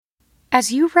As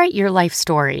you write your life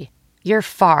story, you're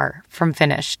far from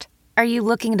finished. Are you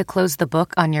looking to close the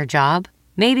book on your job?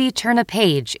 Maybe turn a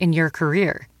page in your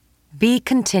career? Be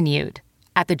continued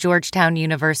at the Georgetown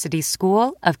University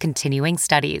School of Continuing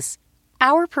Studies.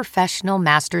 Our professional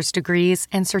master's degrees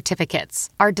and certificates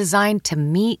are designed to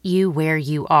meet you where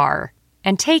you are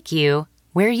and take you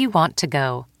where you want to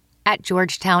go. At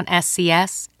Georgetown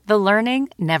SCS, the learning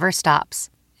never stops,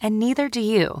 and neither do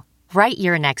you. Write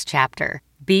your next chapter.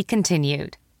 Be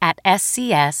continued at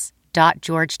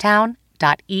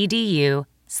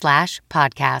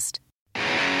scs.georgetown.edu/podcast.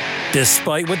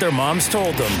 Despite what their moms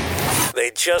told them,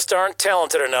 they just aren't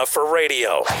talented enough for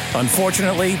radio.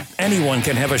 Unfortunately, anyone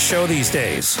can have a show these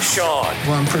days. Sean.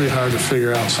 Well, I'm pretty hard to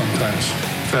figure out sometimes.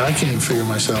 In fact, I can't even figure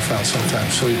myself out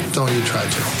sometimes, so don't you try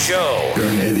to. Joe. You're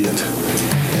an idiot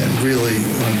and really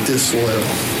a disloyal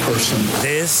person.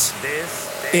 This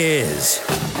is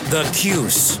the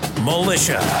Cuse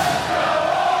Militia.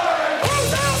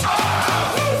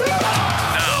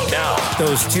 Now,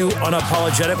 those two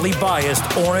unapologetically biased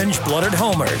orange-blooded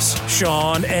homers,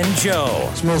 Sean and Joe.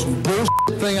 It's the most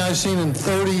bullshit thing I've seen in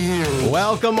 30 years.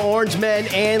 Welcome, orange men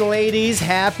and ladies.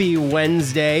 Happy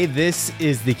Wednesday. This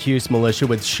is the Cuse Militia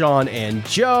with Sean and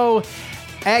Joe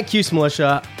at Cuse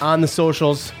Militia on the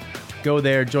socials. Go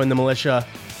there, join the militia.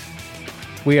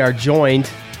 We are joined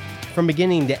from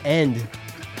beginning to end.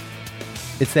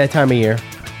 It's that time of year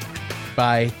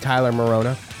by Tyler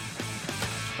Morona,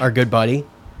 our good buddy.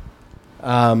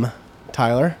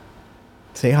 Tyler,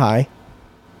 say hi.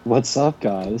 What's up,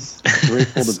 guys?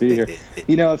 Grateful to be here.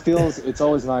 You know, it's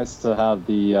always nice to have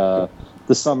the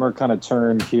summer kind of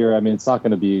turn here. I mean, it's not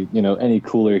going to be, any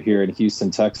cooler here in Houston,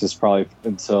 Texas, probably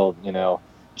until,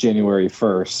 January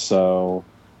 1st. So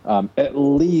at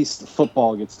least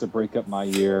football gets to break up my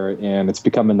year, and it's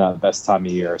becoming that best time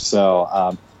of year.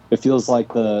 So it feels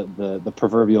like the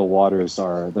proverbial waters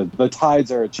are, the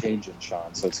tides are changing,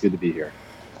 Sean. So it's good to be here.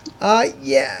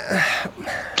 Yeah.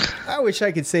 I wish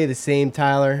I could say the same,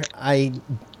 Tyler. I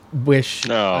wish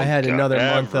I had another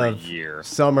month of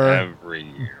summer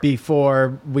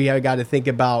before we got to think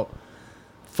about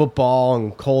football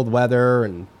and cold weather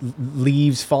and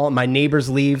leaves falling, my neighbor's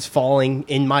leaves falling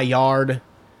in my yard,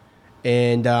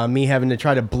 and me having to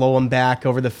try to blow them back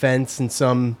over the fence in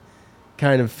some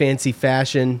kind of fancy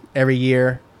fashion every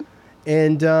year.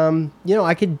 And,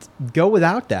 I could go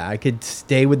without that. I could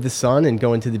stay with the sun and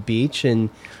go into the beach and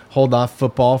hold off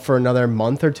football for another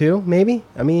month or two, maybe.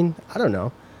 I mean, I don't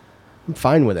know. I'm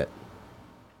fine with it.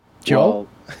 Joe?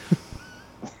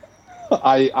 Well,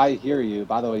 I hear you.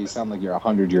 By the way, you sound like you're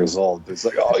 100 years old. It's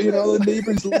like, the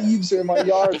neighbor's leaves are in my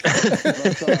yard.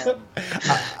 But,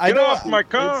 Get off my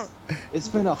car. It's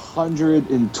been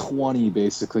 120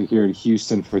 basically here in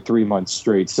Houston for 3 months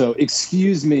straight. So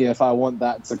excuse me if I want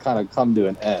that to kind of come to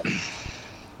an end.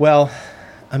 Well,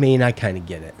 I mean, I kind of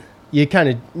get it. You kind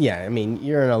of, I mean,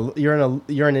 you're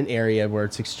in an area where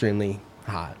it's extremely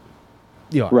hot.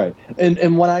 You are. Right.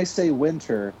 And when I say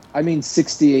winter, I mean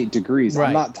 68 degrees. Right.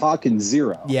 I'm not talking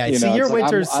zero. Yeah, your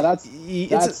winter's...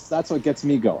 That's what gets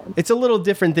me going. It's a little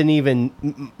different than even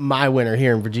my winter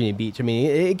here in Virginia Beach. I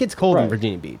mean, it gets cold in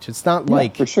Virginia Beach. It's not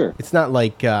like... for sure. It's not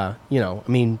like, I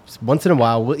mean, once in a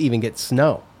while we'll even get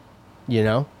snow,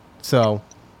 So,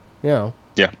 Yeah.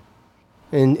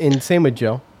 And same with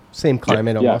Joe. Same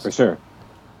climate almost. Yeah, for sure.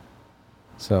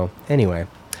 So, anyway...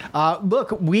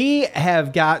 look, we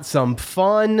have got some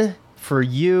fun for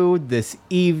you this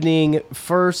evening.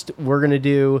 First, we're going to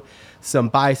do some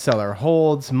buy-seller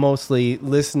holds, mostly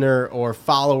listener or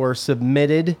follower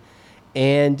submitted.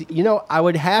 And, I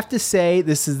would have to say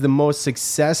this is the most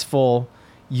successful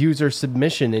user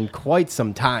submission in quite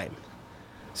some time.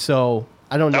 So,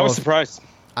 I don't know. I was surprised.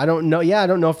 I don't know. Yeah, I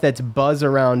don't know if that's buzz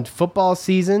around football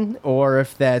season or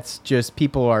if that's just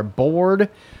people are bored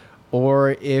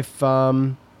or if...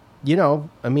 I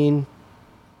mean,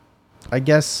 I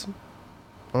guess,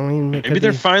 maybe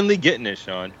they're finally getting it,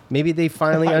 Sean. Maybe they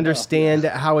finally understand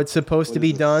how it's supposed to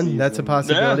be done. Season? That's a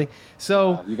possibility. Yeah.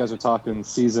 So you guys are talking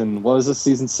season, what is this,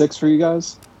 season 6 for you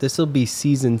guys? This will be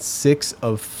season 6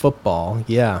 of football.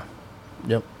 Yeah.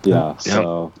 Yep. Yeah.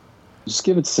 So just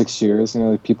give it 6 years,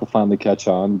 people finally catch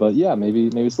on, but yeah, maybe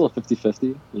it's a little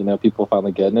 50-50, people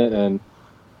finally getting it. And,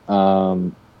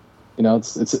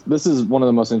 this is one of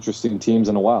the most interesting teams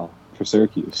in a while for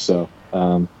Syracuse. So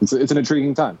it's an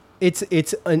intriguing time.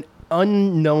 It's an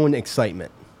unknown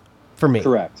excitement for me.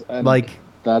 Correct. And like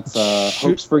that's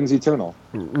hope springs eternal.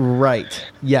 Right.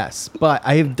 Yes. But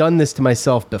I have done this to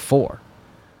myself before.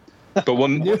 But what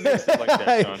makes it like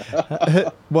that,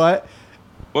 Sean? What?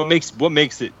 What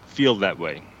makes it feel that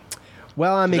way?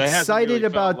 Well, I'm excited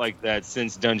about like that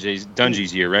since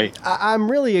Dungy's year, right? I'm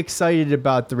really excited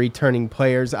about the returning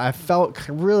players. I felt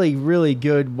really, really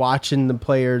good watching the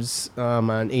players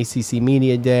on ACC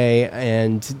Media Day,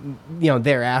 and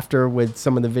thereafter with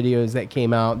some of the videos that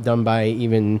came out done by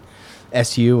even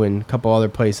SU and a couple other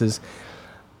places.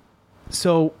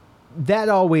 So that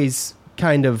always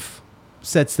kind of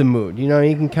sets the mood. You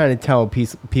can kind of tell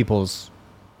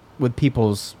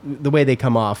the way they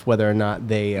come off, whether or not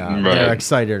they're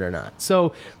excited or not.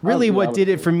 So really what did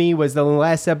it for me was the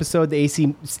last episode, the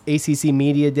ACC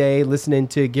Media Day, listening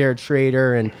to Garrett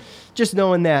Schrader and just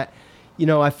knowing that,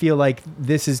 I feel like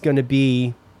this is going to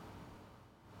be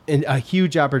a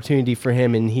huge opportunity for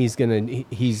him, and he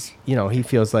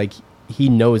feels like he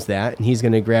knows that, and he's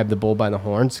going to grab the bull by the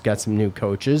horns. Got some new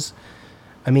coaches.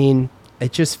 I mean,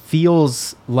 it just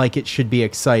feels like it should be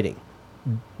exciting.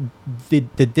 The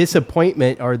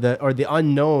disappointment or the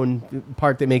unknown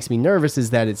part that makes me nervous is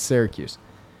that it's Syracuse.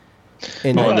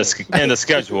 And the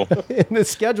schedule. And the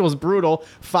schedule's brutal.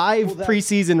 5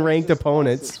 preseason ranked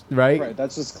opponents, classic, right? Right.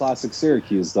 That's just classic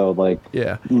Syracuse, though.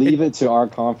 Leave it to our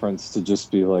conference to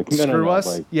just be like, screw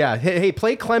us. Hey,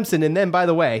 play Clemson, and then, by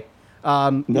the way,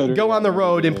 go on the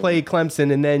road and play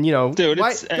Clemson, and then go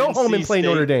home and play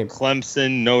Notre Dame.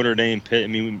 Clemson, Notre Dame, Pitt,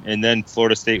 and then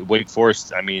Florida State, Wake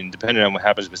Forest. I mean, depending on what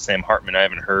happens with Sam Hartman, I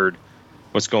haven't heard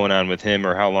what's going on with him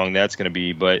or how long that's going to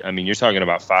be. But I mean, you're talking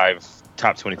about 5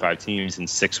 top 25 teams in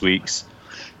 6 weeks,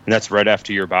 and that's right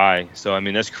after your bye. So I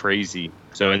mean, that's crazy.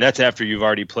 So and that's after you've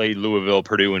already played Louisville,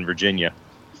 Purdue, and Virginia.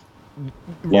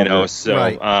 It's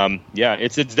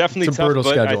definitely it's a brutal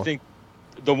tough. But schedule. I think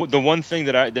the one thing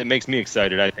that makes me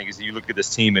excited, I think, is you look at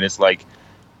this team and it's like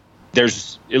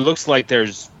it looks like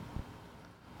there's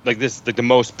like the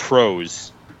most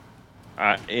pros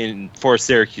for a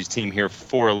Syracuse team here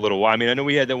for a little while. I mean, I know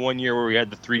we had that one year where we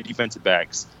had the 3 defensive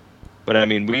backs, but I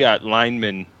mean, we got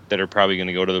linemen that are probably going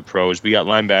to go to the pros. We got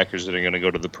linebackers that are going to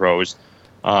go to the pros.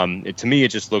 To me, it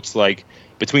just looks like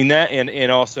between that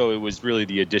and also it was really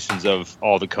the additions of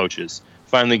all the coaches.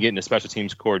 Finally getting a special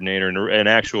teams coordinator and an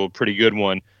actual pretty good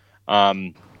one.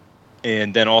 And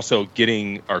then also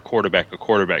getting our quarterback a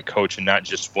quarterback coach and not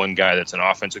just one guy that's an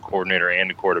offensive coordinator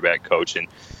and a quarterback coach. And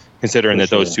considering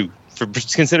those two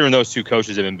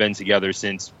coaches have been together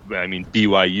since,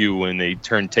 BYU when they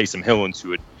turned Taysom Hill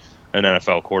into an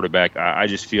NFL quarterback, I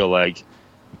just feel like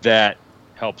that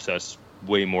helps us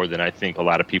way more than I think a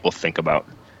lot of people think about.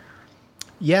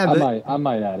 Yeah, I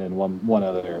might add in one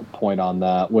other point on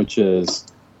that, which is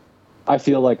I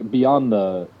feel like beyond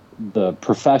the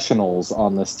professionals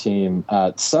on this team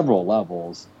at several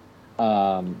levels,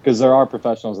 because there are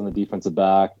professionals in the defensive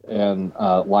back and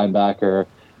linebacker.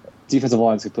 Defensive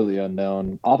line is completely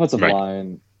unknown. Offensive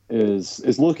line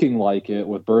is looking like it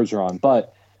with Bergeron,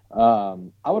 but I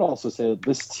would also say that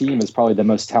this team is probably the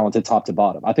most talented top to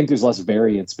bottom. I think there's less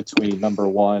variance between number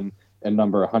 1 and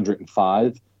number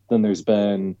 105 than there's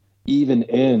been even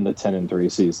in the 10-3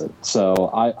 season. So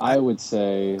I would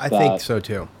say I think so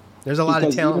too. There's a lot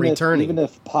of talent returning. Even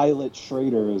if Pilot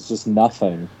Schrader is just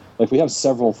nothing, like we have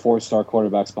several 4-star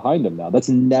quarterbacks behind him now. That's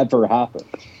never happened.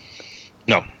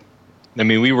 No. I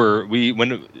mean, we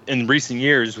when in recent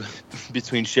years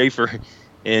between Schaefer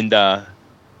and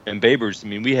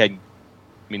Babers, we had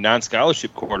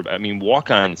non-scholarship quarterback.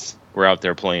 walk-ons were out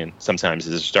there playing sometimes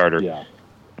as a starter. Yeah.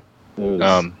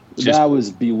 That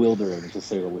was bewildering, to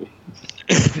say the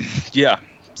least. Yeah.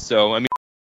 So,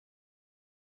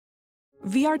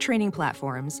 VR training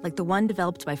platforms, like the one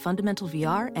developed by Fundamental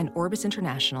VR and Orbis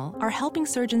International, are helping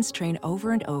surgeons train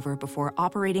over and over before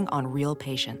operating on real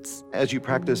patients. As you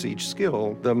practice each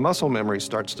skill, the muscle memory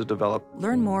starts to develop.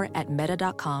 Learn more at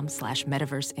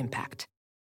meta.com/metaverseimpact.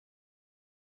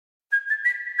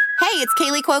 Hey, it's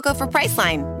Kaylee Cuoco for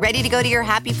Priceline. Ready to go to your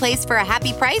happy place for a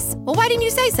happy price? Well, why didn't you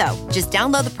say so? Just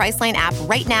download the Priceline app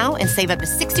right now and save up to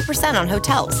 60% on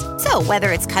hotels. So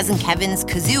whether it's Cousin Kevin's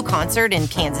Kazoo Concert in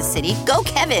Kansas City, go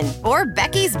Kevin, or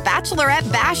Becky's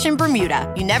Bachelorette Bash in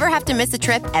Bermuda, you never have to miss a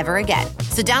trip ever again.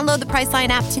 So download the Priceline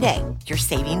app today. Your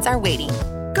savings are waiting.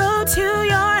 Go to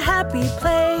your happy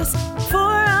place for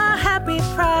a happy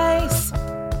price.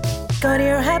 Go to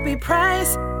your happy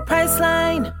price,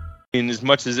 Priceline. As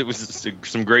much as it was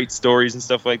some great stories and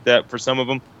stuff like that for some of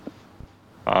them,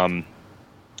 it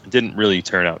didn't really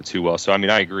turn out too well. So,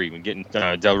 I agree. When getting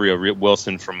Del Rio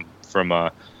Wilson from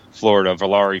Florida,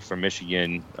 Valari from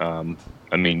Michigan,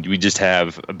 we just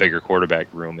have a bigger quarterback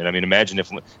room. And, imagine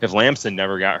if Lamson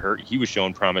never got hurt, he was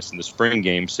showing promise in the spring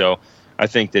game. So I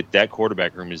think that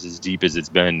quarterback room is as deep as it's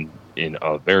been in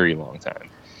a very long time.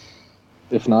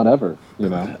 if not ever.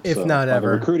 If not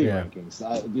ever. Recruiting rankings,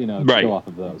 to go off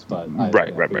of those, but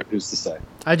right. Who's to say?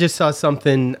 I just saw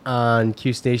something on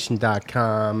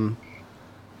QStation.com.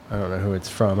 I don't know who it's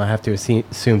from. I have to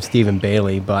assume Stephen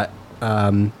Bailey, but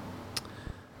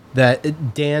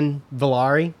that Dan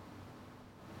Villari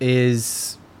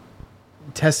is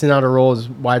testing out a role as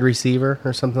wide receiver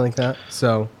or something like that.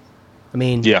 So, I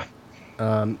mean,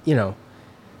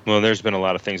 Well, there's been a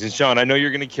lot of things. And Sean, I know you're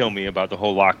going to kill me about the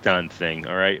whole lockdown thing,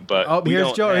 all right? But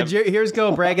here's Joe. Here's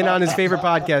Joe bragging on his favorite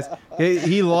podcast.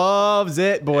 He loves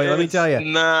it, boy. Let me tell you.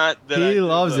 He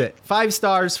loves it. 5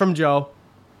 stars from Joe.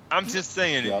 I'm just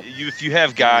saying, if you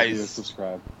have guys,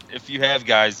 subscribe. If you have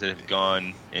guys that have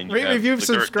gone and if you've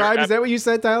subscribed, is that what you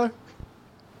said, Tyler?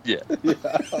 Yeah.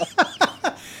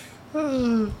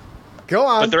 Go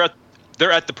on. But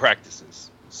they're at the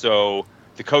practices, so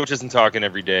the coach isn't talking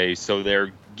every day, so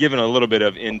they're giving a little bit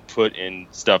of input in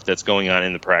stuff that's going on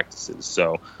in the practices.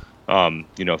 So,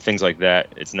 things like that,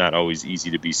 it's not always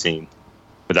easy to be seen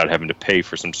without having to pay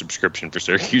for some subscription for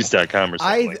Syracuse.com or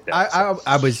something like that.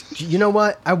 I was, you know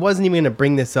what? I wasn't even going to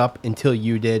bring this up until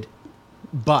you did,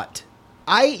 but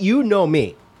you know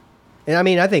me. And I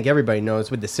mean, I think everybody knows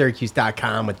with the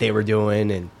Syracuse.com what they were doing,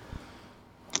 and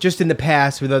just in the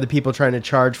past with other people trying to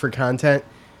charge for content.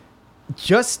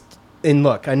 And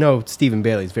look, I know Stephen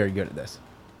Bailey's very good at this,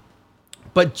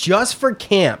 but just for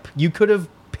camp, you could have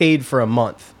paid for a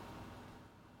month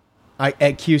at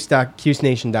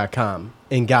QSNation.com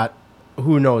and got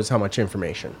who knows how much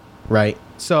information, right?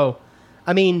 So,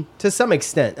 I mean, to some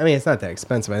extent, it's not that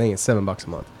expensive. I think it's $7 a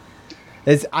month.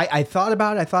 I thought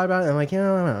about it. And I'm like, I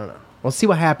don't know. We'll see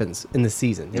what happens in the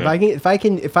season. Yeah. If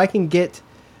I can get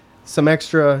some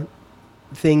extra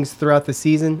things throughout the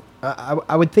season,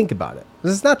 I would think about it.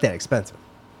 It's not that expensive.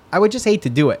 I would just hate to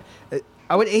do it.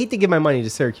 I would hate to give my money to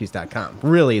Syracuse.com.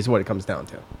 Really is what it comes down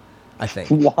to, I think.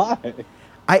 Why?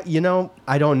 I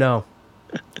don't know.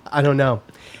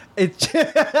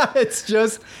 It's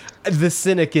just the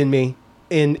cynic in me,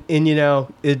 and they're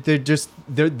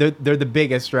the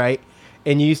biggest, right?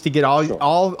 And you used to get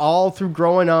all through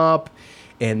growing up,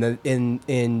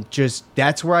 and just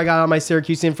that's where I got all my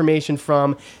Syracuse information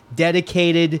from.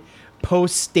 Dedicated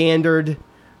post-standard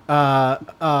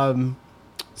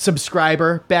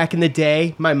subscriber back in the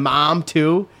day. My mom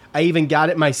too. I even got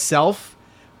it myself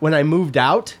when I moved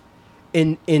out,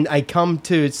 and I come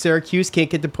to Syracuse,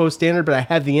 can't get the post-standard, but I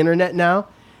have the internet now.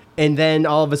 And then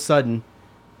all of a sudden,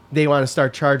 they want to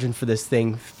start charging for this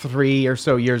thing 3 or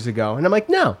so years ago, and I'm like,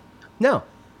 no,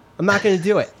 I'm not going to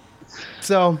do it.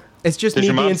 So it's just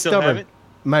me being stubborn.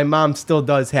 My mom still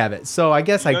does have it, so I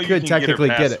guess I could technically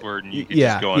get it. And you could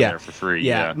just go on there for free.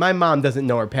 Yeah, my mom doesn't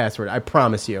know her password. I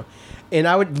promise you, and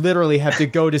I would literally have to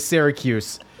go to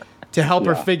Syracuse to help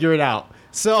her figure it out.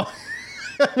 So,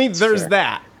 there's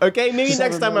that. Okay, maybe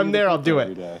next time I'm there, I'll do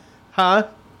it. Huh?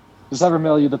 Just have her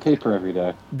mail you the paper every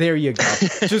day. There you go.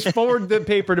 Just forward the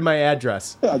paper to my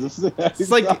address. Yeah, it's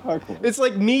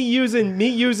like me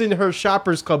using her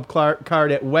Shoppers Club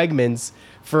card at Wegmans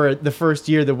for the first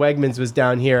year the Wegmans was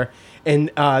down here, and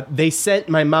they sent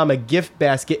my mom a gift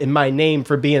basket in my name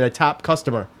for being a top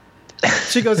customer.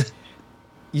 She goes,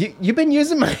 "You've been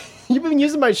using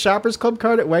my Shoppers Club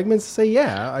card at Wegmans?" I say,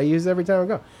 "Yeah, I use it every time I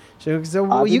go." She goes, "So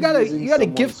well, you got a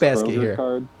gift basket Kroger here."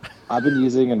 Card. I've been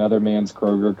using another man's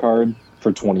Kroger card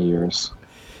for 20 years.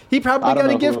 He probably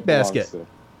got a gift basket.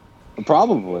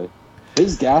 Probably.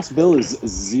 His gas bill is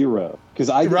 0 because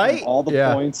I get all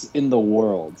the points in the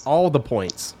world. All the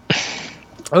points.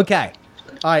 Okay.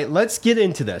 All right, let's get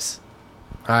into this.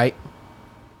 All right.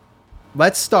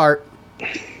 Let's start.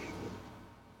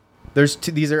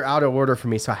 These are out of order for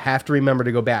me, so I have to remember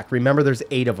to go back. Remember, there's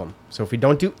 8 of them. So if we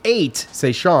don't do 8,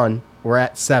 say, Sean, we're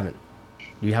at 7.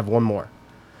 You have one more.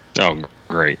 Oh,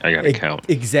 great. I got to count.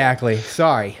 Exactly.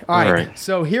 Sorry. All right.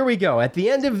 So here we go. At the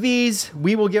end of these,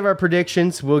 we will give our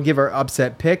predictions. We'll give our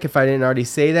upset pick, if I didn't already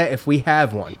say that, if we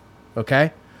have one.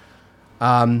 Okay?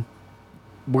 We're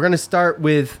going to start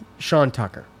with Sean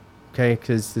Tucker. Okay?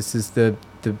 Because this is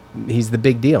he's the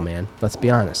big deal, man. Let's be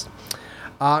honest.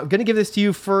 I'm going to give this to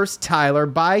you first, Tyler.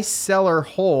 Buy, sell, or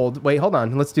hold. Wait, hold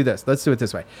on. Let's do this. Let's do it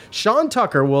this way. Sean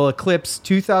Tucker will eclipse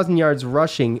 2,000 yards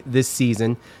rushing this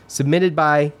season, submitted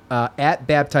by at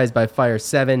Baptized by Fire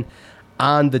 7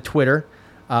 on the Twitter.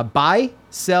 Buy,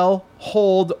 sell,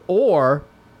 hold, or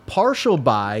partial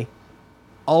buy,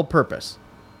 all purpose.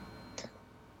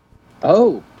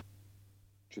 Oh,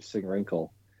 interesting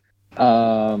wrinkle.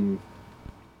 I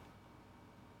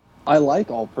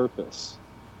like all purpose.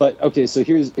 But, okay, so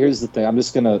here's the thing. I'm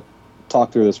just going to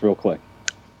talk through this real quick.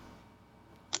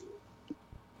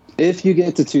 if you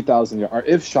get to 2,000 yards, or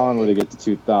if Sean were to get to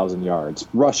 2,000 yards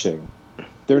rushing,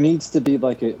 there needs to be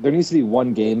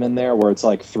one game in there where it's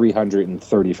like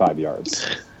 335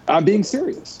 yards. I'm being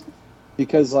serious,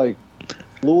 because like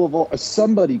Louisville,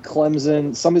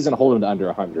 Clemson, somebody's gonna hold him to under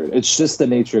 100. It's just the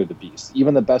nature of the beast.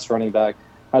 Even the best running back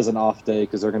has an off day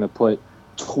because they're gonna put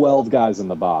 12 guys in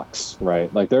the box,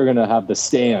 right? Like they're gonna have the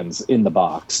stands in the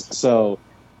box. So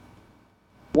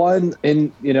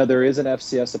there is an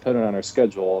FCS opponent on our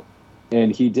schedule.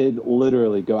 And he did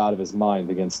literally go out of his mind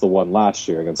against the one last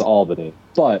year against Albany.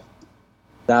 But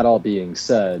that all being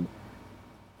said,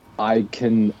 I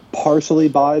can partially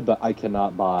buy, but I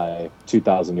cannot buy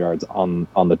 2,000 yards on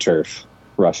the turf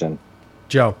rushing.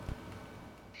 Joe.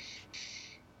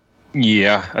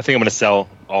 Yeah, I think I'm going to sell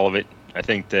all of it. I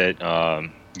think that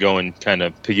going kind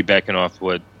of piggybacking off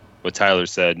what Tyler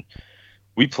said,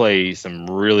 we play some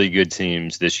really good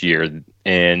teams this year.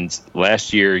 And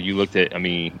last year you looked at,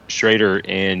 Schrader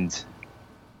and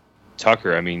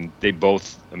Tucker, I think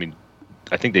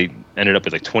they ended up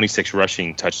with like 26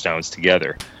 rushing touchdowns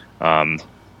together.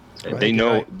 They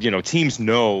know, teams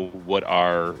know what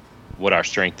our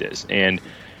strength is. And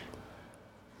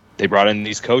they brought in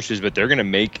these coaches, but they're going to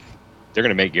make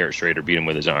Garrett Schrader beat him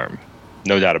with his arm.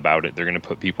 No doubt about it. They're going to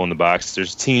put people in the box.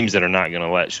 There's teams that are not going to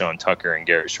let Sean Tucker and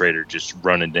Garrett Schrader just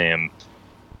run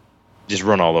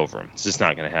all over him. It's just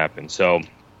not going to happen. So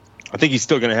I think he's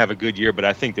still going to have a good year, but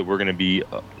I think that we're going to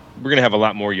have a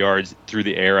lot more yards through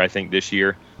the air, I think, this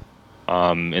year.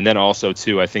 And then also,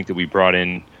 too, I think that we brought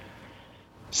in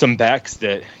some backs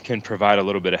that can provide a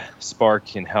little bit of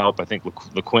spark and help. I think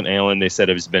LaQuint Allen, they said,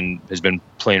 has been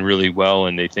playing really well,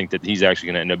 and they think that he's actually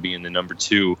going to end up being the number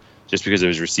 2 just because of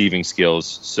his receiving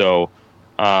skills. So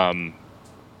I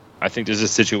think there's a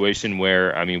situation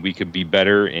where, we could be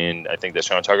better, and I think that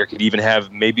Sean Tucker could even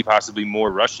have maybe possibly more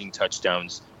rushing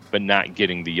touchdowns, but not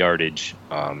getting the yardage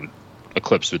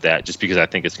eclipsed with that, just because I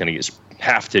think it's going to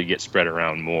have to get spread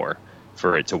around more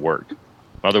for it to work.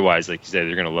 Otherwise, like you said,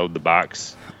 they're going to load the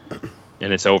box,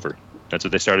 and it's over. That's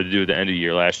what they started to do at the end of the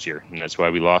year last year, and that's why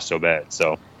we lost so bad.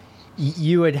 So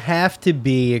you would have to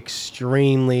be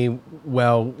extremely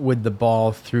well with the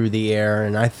ball through the air,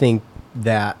 and I think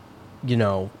that,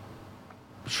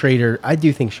 Schrader, I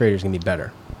do think Schrader's going to be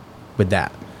better with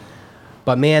that.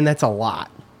 But, man, that's a lot.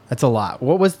 That's a lot.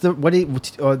 What was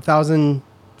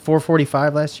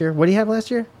 1,445 last year? What did he have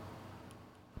last year?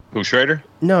 Who, Schrader?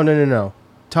 No.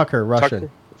 Tucker,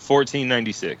 Russian.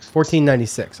 1496.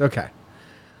 1496. Okay.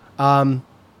 That's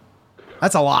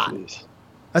a lot.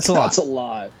 That's a lot. That's a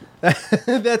lot.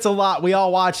 That's a lot. We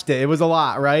all watched it. It was a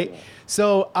lot, right? Yeah.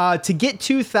 So to get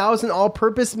 2,000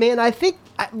 all-purpose, man, I think.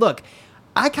 Look,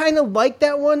 I kind of like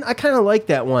that one.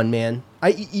 Man.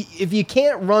 If you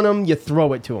can't run him, you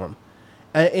throw it to him,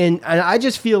 and I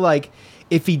just feel like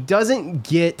if he doesn't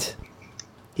get,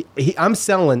 I'm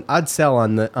selling. I'd sell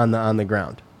on the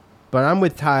ground, but I'm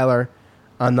with Tyler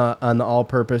on the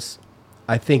all-purpose.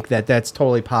 I think that's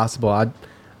totally possible.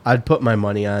 I'd put my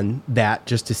money on that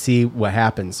just to see what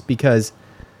happens, because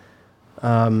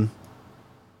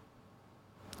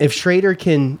if Schrader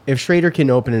can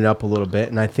open it up a little bit,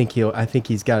 and I think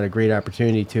he's got a great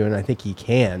opportunity to, and I think he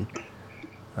can,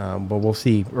 but we'll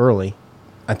see early.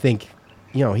 I think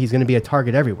he's going to be a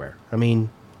target everywhere.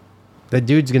 The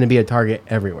dude's going to be a target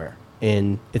everywhere,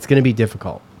 and it's going to be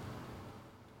difficult.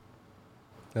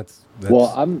 That's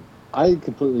well, I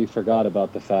completely forgot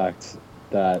about the fact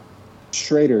that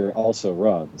Schrader also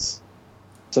runs.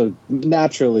 So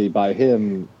naturally, by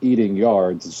him eating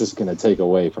yards, it's just going to take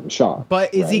away from Sean.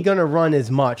 But is he going to run as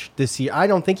much this year? I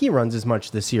don't think he runs as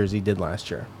much this year as he did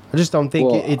last year. I just don't think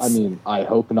it's... I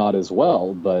hope not as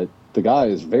well, but the guy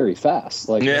is very fast.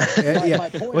 Yeah.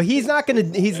 Well, he's not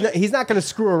going to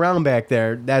screw around back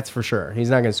there. That's for sure. He's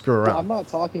not going to screw around. Well, I'm not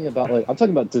talking about I'm talking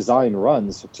about design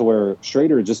runs to where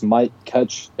Schrader just might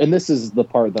catch, and this is the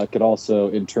part that could also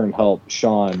in turn help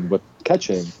Sean with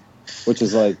catching, which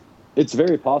is it's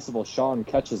very possible Sean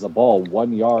catches a ball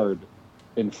 1 yard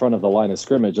in front of the line of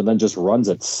scrimmage and then just runs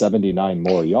it 79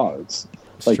 more yards.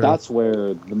 That's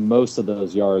where the most of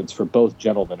those yards for both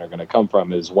gentlemen are going to come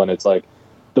from, is when it's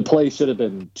the play should have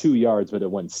been 2 yards, but it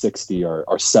went 60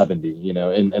 or 70,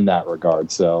 in that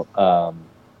regard. So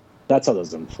that's how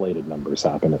those inflated numbers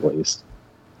happen, at least.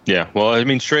 Yeah, well,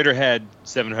 Schrader had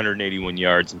 781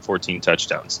 yards and 14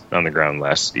 touchdowns on the ground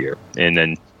last year. And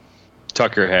then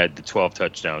Tucker had the 12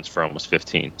 touchdowns for almost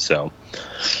 15. So,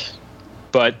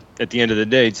 but at the end of the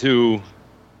day, too,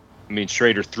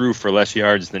 Schrader threw for less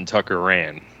yards than Tucker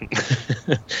ran,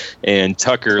 and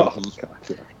Tucker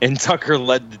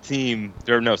led the team.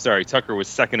 Tucker was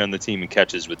second on the team in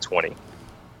catches with 20.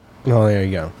 Oh, there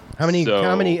you go. How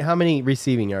many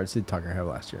receiving yards did Tucker have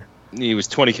last year? He was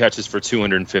 20 catches for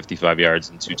 255 yards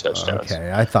and 2 touchdowns.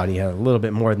 Okay, I thought he had a little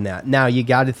bit more than that. Now you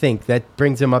got to think that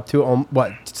brings him up to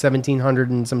 1,700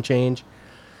 and some change,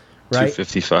 right?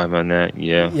 255 on that,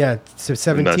 yeah. Yeah, so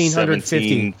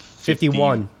 1,750,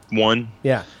 51.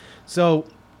 Yeah. So,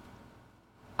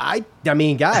 I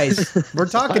mean, guys, we're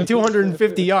talking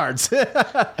 250 yards.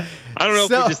 I don't know if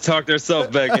we just talked ourselves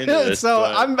back into this. So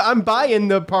I'm buying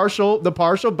the partial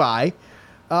buy,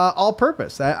 all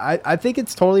purpose. I think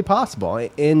it's totally possible.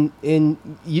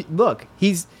 Look,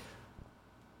 he's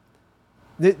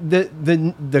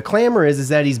the clamor is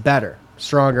that he's better,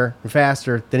 stronger, and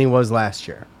faster than he was last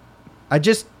year. I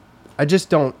just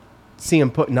don't see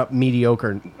him putting up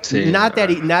mediocre. Not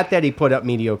that he put up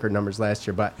mediocre numbers last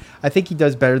year, but I think he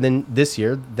does better than this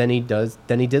year than he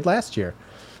did last year.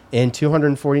 And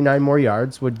 249 more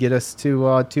yards would get us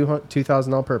to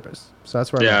 2,000 all purpose. So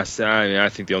that's where. Yes, I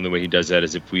think the only way he does that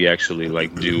is if we actually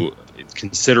do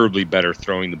considerably better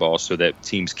throwing the ball, so that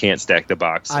teams can't stack the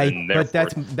box. But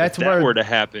that's where were to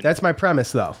happen. That's my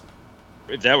premise, though.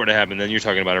 If that were to happen, then you're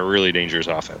talking about a really dangerous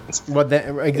offense.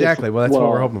 Exactly. Well, that's what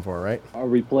we're hoping for, right? Are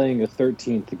we playing a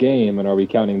 13th game, and are we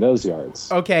counting those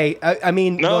yards? Okay. I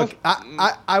mean, no. Look,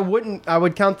 I wouldn't. I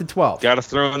would count the 12. Got to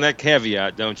throw in that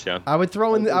caveat, don't you? I would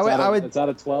throw in. It's out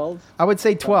of 12. I would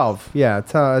say 12. Yeah,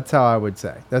 that's how I would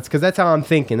say. That's because that's how I'm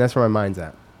thinking. That's where my mind's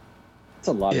at. It's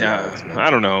a lot. Yeah, of yards, I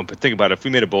don't know, but think about it. If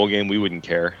we made a bowl game, we wouldn't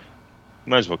care.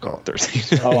 Might as well call it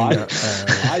 13.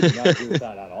 I do not agree with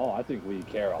that at all. I think we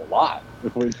care a lot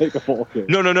if we make a bowl game.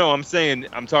 No.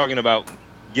 I'm talking about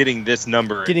getting this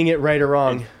number. Getting it right or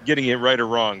wrong. Getting it right or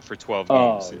wrong for 12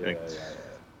 games.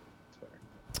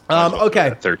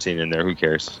 Okay. 13 in there. Who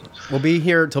cares? We'll be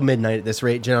here till midnight at this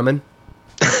rate, gentlemen.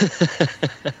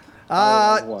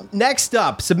 Next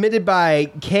up, submitted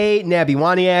by K.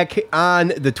 Nabiwaniak on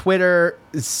the Twitter,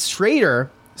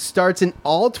 Schrader starts in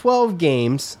all 12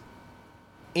 games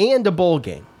and a bowl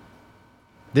game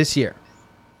this year.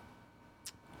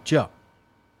 Joe,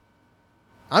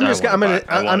 I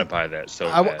want to buy that. So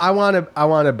I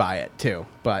want to buy it too.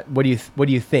 But what do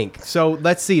you think? So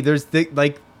let's see. There's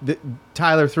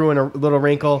Tyler threw in a little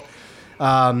wrinkle.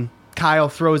 Kyle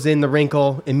throws in the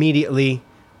wrinkle immediately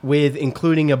with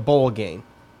including a bowl game.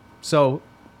 So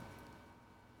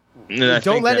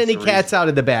don't let any cats out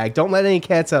of the bag. Don't let any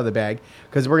cats out of the bag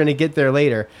because we're going to get there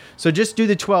later. So just do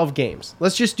the 12 games.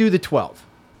 Let's just do the 12.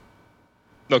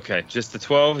 Okay, just the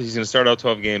 12. He's going to start out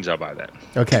 12 games. I'll buy that.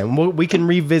 Okay, we can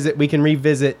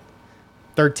revisit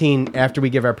 13 after we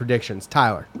give our predictions.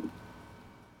 Tyler.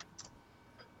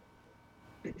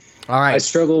 All right. I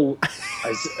struggle.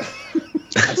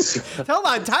 Hold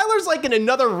on, Tyler's like in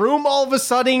another room all of a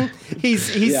sudden. He's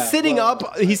sitting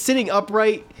up. He's sitting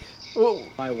upright. Whoa.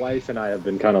 My wife and I have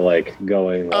been kind of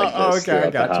going like this. Okay, I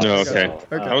got you. Okay.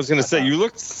 I was gonna say you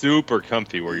looked super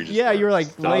comfy where you just. Yeah, you were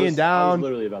like laying down. I was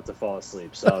literally about to fall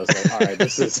asleep, so I was like, all right,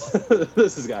 this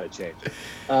has got to change.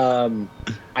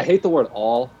 I hate the word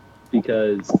 "all"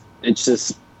 because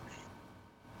it's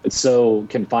so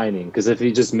confining. Because if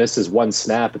he just misses one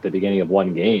snap at the beginning of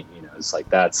one game, it's like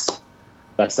that's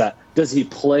that. Does he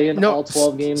play in all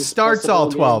 12 games? Starts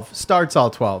all 12. Starts all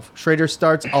 12. Schrader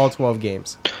starts all 12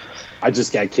 games. I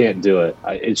can't do it.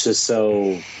 It's just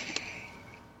so.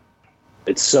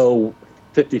 It's so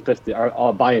 50-50,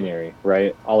 or binary,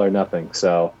 right? All or nothing.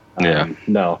 So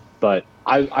no, but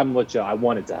I'm with you. I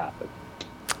want it to happen.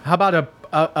 How about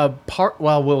a part?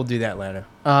 Well, we'll do that later.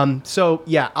 So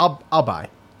yeah, I'll buy.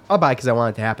 I'll buy because I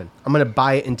want it to happen. I'm going to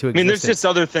buy it into existence. I mean, there's just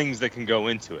other things that can go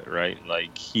into it, right?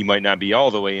 Like, he might not be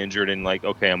all the way injured and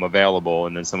okay, I'm available,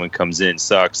 and then someone comes in,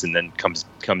 sucks, and then comes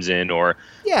in, or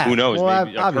who knows,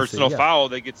 maybe a personal foul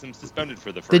that gets him suspended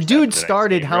for the first. The dude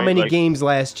started how many games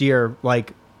last year,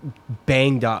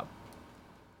 banged up?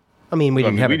 I mean, we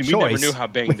didn't have a choice. We never knew how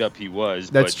banged up he was.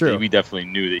 That's true. We definitely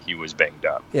knew that he was banged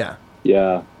up. Yeah.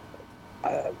 Yeah.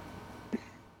 I'm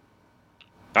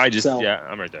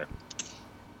right there.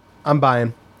 I'm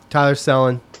buying. Tyler's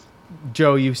selling.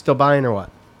 Joe, you still buying or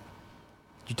what?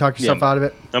 Did you talk yourself out of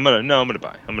it? I'm gonna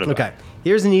buy. Okay.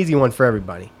 Here's an easy one for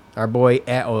everybody. Our boy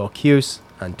at Oil Cuse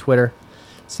on Twitter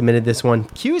submitted this one.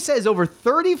 Cuse has over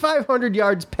 3,500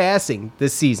 yards passing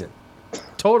this season,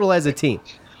 total as a team.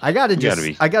 I gotta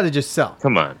just sell.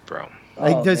 Come on, bro.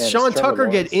 Does Sean Tucker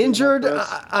get injured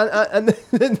on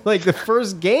the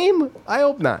first game? I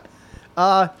hope not.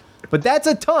 But that's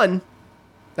a ton.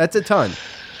 That's a ton.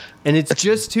 And it's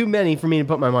just too many for me to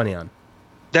put my money on.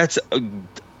 I'm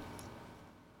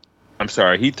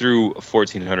sorry. He threw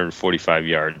 1,445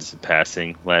 yards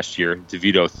passing last year.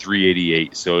 DeVito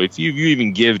 388. So if you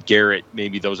even give Garrett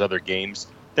maybe those other games,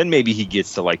 then maybe he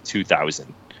gets to like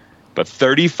 2,000. But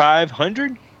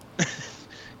 3,500?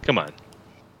 Come on.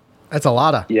 That's a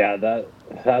lot of. Yeah,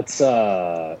 that's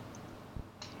a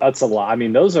lot. I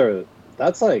mean,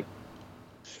 that's like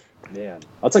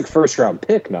first round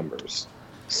pick numbers.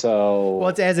 So well,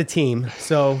 it's as a team.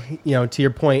 So to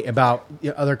your point about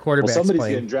other quarterbacks. Well, somebody's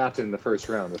getting drafted in the first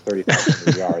round with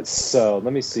 3,500 yards. So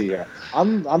let me see here.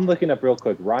 I'm looking up real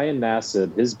quick. Ryan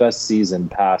Nassib, his best season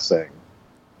passing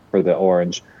for the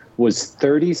Orange was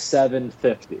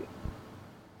 3,750.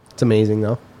 It's amazing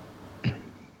though.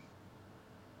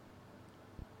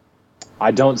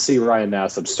 I don't see Ryan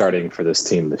Nassib starting for this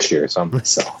team this year, so I'm going to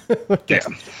sell.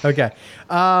 Damn. Okay.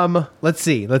 Let's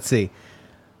see.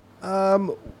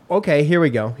 Okay, here we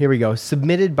go.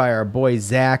 Submitted by our boy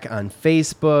Zach on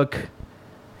Facebook.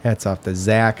 Hats off to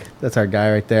Zach. That's our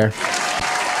guy right there.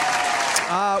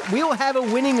 We will have a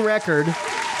winning record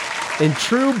and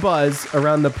true buzz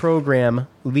around the program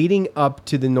leading up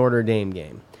to the Notre Dame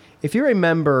game. If you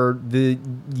remember the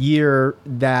year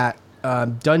that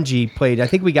Dungy played, I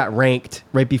think we got ranked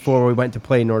right before we went to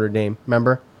play Notre Dame.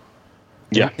 Remember?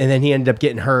 Yeah. And then he ended up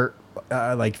getting hurt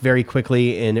very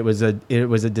quickly, and it was a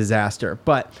disaster.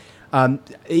 But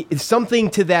it's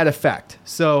something to that effect.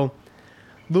 So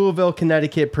Louisville,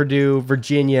 Connecticut, Purdue,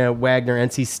 Virginia, Wagner,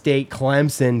 NC State,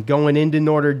 Clemson going into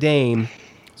Notre Dame.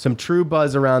 Some true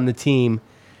buzz around the team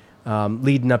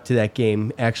leading up to that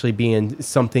game actually being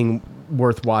something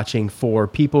worth watching for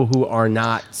people who are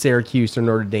not Syracuse or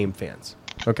Notre Dame fans.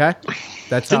 Okay?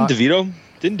 Didn't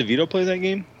DeVito play that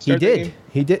game? He did.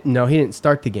 He did. No, he didn't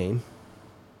start the game.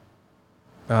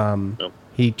 No.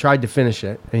 He tried to finish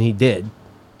it, and he did.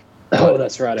 Oh,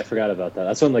 that's right. I forgot about that.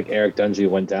 That's when Eric Dungy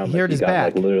went down. He hurt his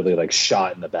back. Literally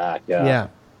shot in the back. Yeah.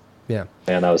 Yeah.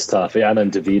 Man, that was tough. Yeah, and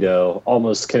then DeVito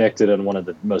almost connected on one of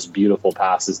the most beautiful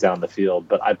passes down the field,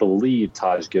 but I believe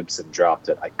Taj Gibson dropped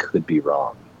it. I could be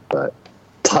wrong, but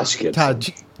Taj Gibson.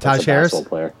 Taj Harris?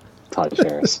 Player. Taj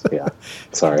Harris. Yeah.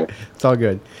 Sorry. It's all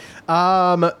good.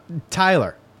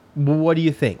 Tyler, what do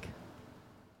you think?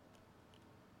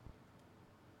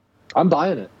 I'm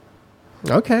buying it.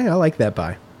 Okay, I like that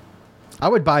buy. I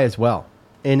would buy as well.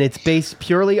 And it's based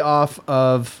purely off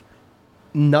of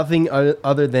nothing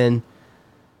other than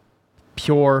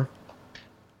pure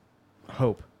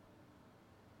hope.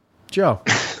 Joe.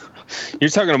 You're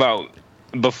talking about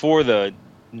before the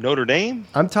Notre Dame?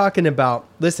 I'm talking about,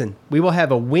 listen, we will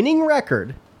have a winning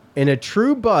record and a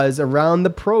true buzz around the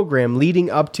program leading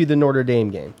up to the Notre Dame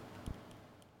game.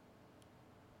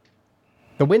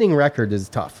 The winning record is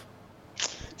tough.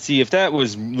 See, if that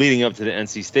was leading up to the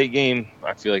NC State game,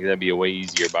 I feel like that'd be a way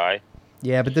easier buy.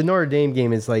 Yeah, but the Notre Dame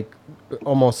game is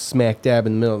almost smack dab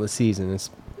in the middle of the season. It's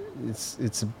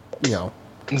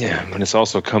Yeah, but it's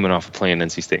also coming off of playing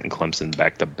NC State and Clemson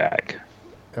back to back.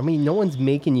 I mean, no one's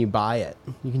making you buy it.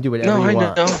 You can do whatever you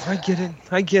want. No,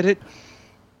 I get it.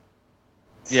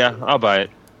 Yeah, I'll buy it.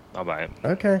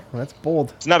 Okay, well, that's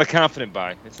bold. It's not a confident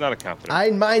buy.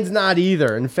 Mine's not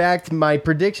either. In fact, my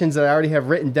predictions that I already have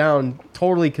written down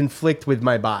totally conflict with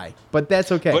my buy, but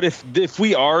that's okay. But if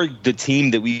we are the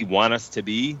team that we want us to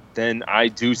be, then I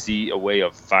do see a way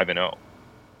of 5-0.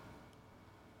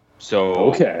 So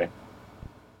okay.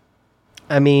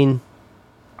 I mean,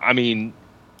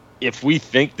 if we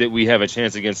think that we have a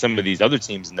chance against some of these other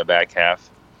teams in the back half,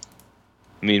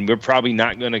 I mean, we're probably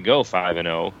not going to go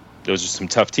 5-0. Those are some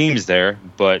tough teams there,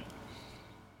 but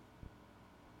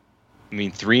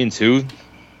 3-2.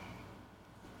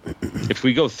 If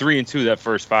we go 3-2 that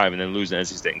first 5 and then lose to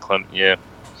NC State and Clemson, yeah.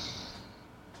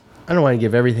 I don't want to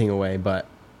give everything away, but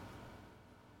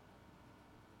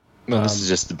this is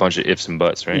just a bunch of ifs and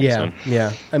buts, right? Yeah, so.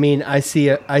 Yeah. I mean, I see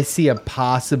a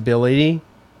possibility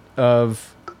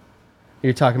of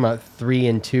you're talking about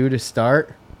 3-2 to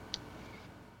start.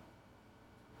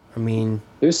 I mean,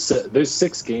 there's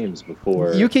 6 games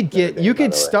before you could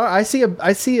start. I see a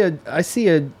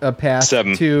path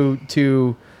 7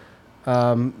 to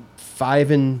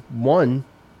 5-1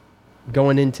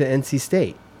 going into NC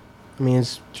State. I mean,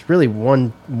 it's really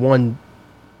one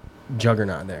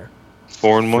juggernaut there.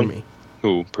 4-1.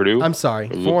 Who? Purdue? I'm sorry,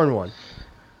 4-1.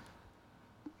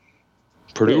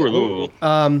 Purdue or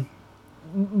Louisville?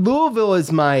 Louisville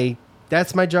is my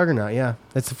juggernaut. Yeah,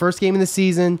 that's the first game of the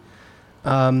season.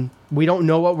 We don't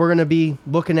know what we're going to be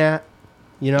looking at,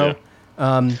 Yeah.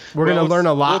 We're going to learn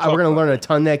a lot. We're going to learn a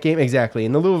ton that game. Exactly.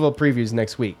 And the Louisville previews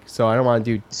next week. So I don't want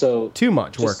to do too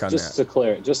much work on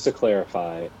that. Just to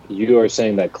clarify, you are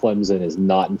saying that Clemson is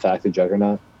not, in fact, a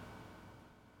juggernaut?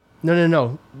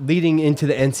 No. Leading into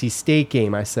the NC State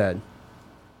game, I said.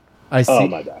 Oh,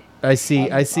 my bad. I see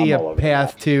a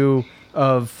path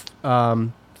of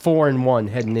 4-1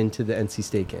 heading into the NC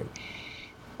State game.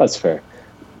 That's fair.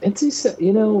 NC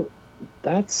State,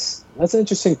 that's an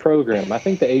interesting program. I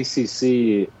think the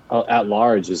ACC at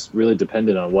large is really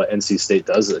dependent on what NC State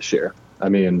does this year. I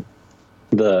mean,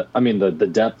 the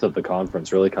depth of the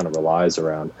conference really kind of relies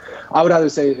around. I would either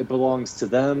say it belongs to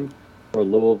them or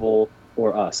Louisville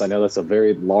or us. I know that's a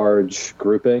very large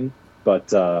grouping,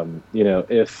 but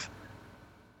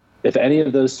if any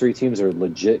of those three teams are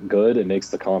legit good, it makes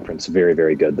the conference very,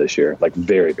 very good this year. Like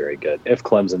very, very good. If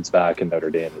Clemson's back and Notre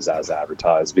Dame is as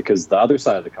advertised, because the other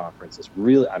side of the conference is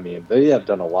really, they have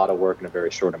done a lot of work in a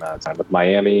very short amount of time. With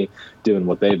Miami doing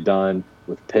what they've done,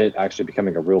 with Pitt actually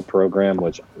becoming a real program,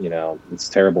 which, it's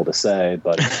terrible to say,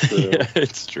 but it's true. Yeah,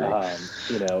 it's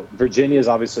true. Virginia is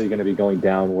obviously going to be going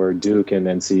down, where Duke and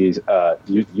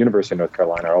University of North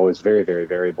Carolina are always very, very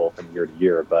variable from year to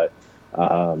year. But,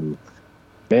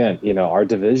 man, our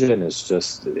division is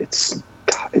just, it's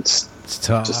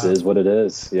tough. Just is what it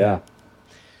is. Yeah.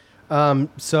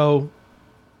 So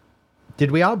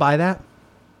did we all buy that?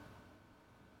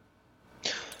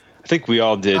 I think we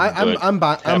all did. I'm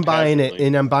buying it,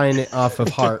 and I'm buying it off of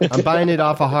heart. I'm buying it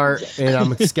off of heart, and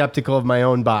I'm skeptical of my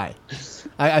own buy.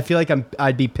 I feel like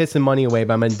I'd be pissing money away,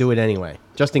 but I'm going to do it anyway,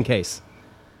 just in case.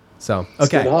 So,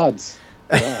 okay. Good odds.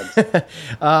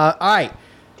 All right.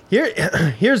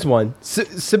 Here's one.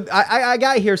 I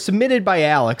got here submitted by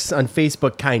Alex on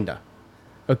Facebook, kinda.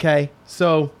 Okay,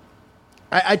 so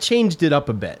I changed it up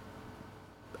a bit.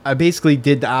 I basically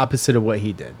did the opposite of what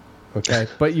he did. Okay,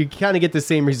 but you kind of get the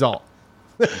same result.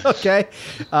 Okay,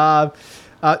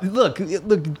 look,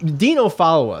 Dino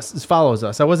follows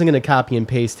us. I wasn't going to copy and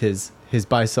paste his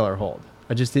buy, sell, or hold.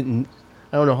 I just didn't.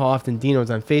 I don't know how often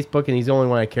Dino's on Facebook, and he's the only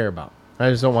one I care about. I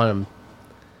just don't want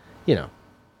him,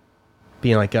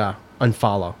 being like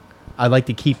unfollow. I'd like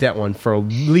to keep that one for at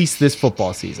least this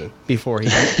football season before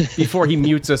he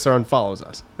mutes us or unfollows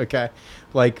us. Okay,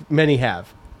 like many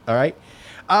have. All right.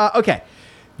 Okay.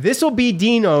 This will be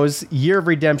Dino's year of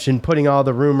redemption, putting all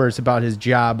the rumors about his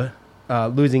job,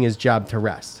 losing his job to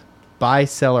rest. Buy,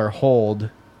 sell, or hold,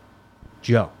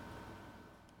 Joe.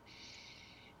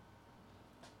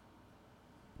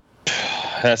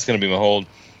 That's going to be my hold.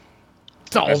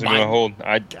 That's going to be my hold.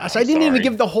 I didn't even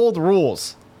give the hold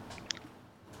rules.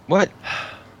 What?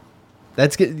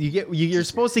 That's good. You're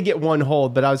supposed to get one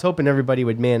hold, but I was hoping everybody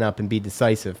would man up and be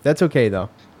decisive. That's okay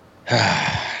though.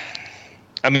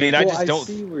 I don't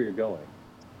see where you're going.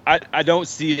 I don't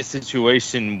see a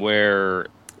situation where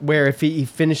if he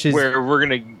finishes, where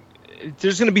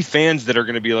there's gonna be fans that are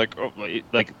gonna be like,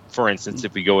 for instance,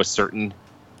 if we go a certain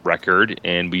record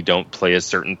and we don't play a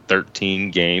certain 13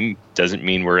 game, doesn't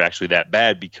mean we're actually that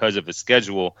bad because of the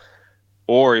schedule.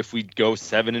 Or if we go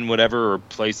 7 and whatever, or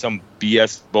play some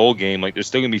BS bowl game, like there's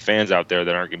still gonna be fans out there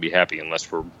that aren't gonna be happy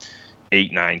unless we're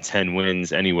 8, 9, 10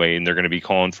 wins anyway, and they're going to be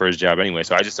calling for his job anyway.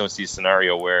 So I just don't see a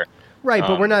scenario where, right.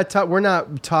 But we're not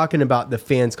talking about the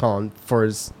fans calling for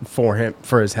his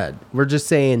head. We're just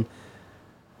saying,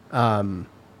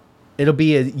 it'll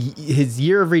be his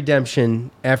year of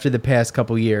redemption after the past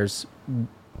couple years,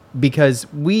 because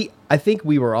I think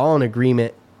we were all in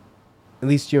agreement, at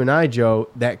least you and I, Joe,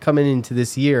 that coming into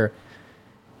this year,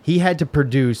 he had to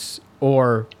produce,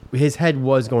 or his head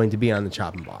was going to be on the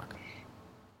chopping block.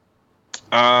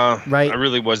 Right. I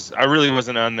really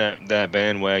wasn't on that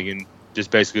bandwagon,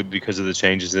 just basically because of the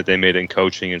changes that they made in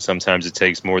coaching, and sometimes it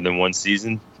takes more than one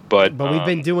season. But we've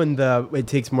been doing it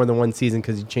takes more than one season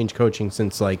because he changed coaching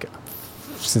since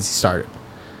he started.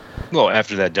 Well,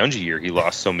 after that Dungy year, he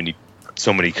lost so many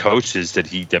coaches that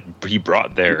he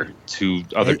brought there to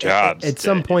other jobs. At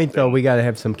some point, though, we got to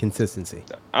have some consistency.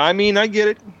 I mean, I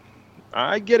get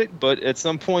it, but at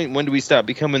some point, when do we stop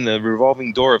becoming the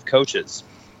revolving door of coaches?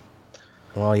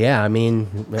 Well, yeah, I mean,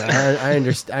 I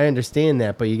understand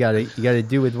that, but you gotta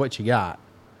do with what you got.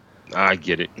 I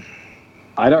get it.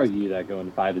 I'd argue that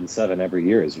going 5 and 7 every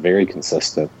year is very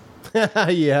consistent.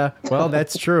 Yeah, well,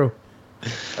 that's true.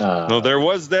 Well, there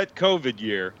was that COVID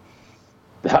year.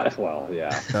 Well,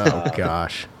 yeah. Oh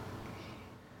gosh.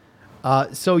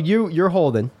 So you're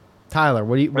holding, Tyler.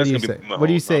 What do you say? What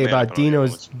do you say about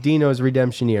Dino's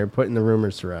redemption year, putting the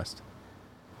rumors to rest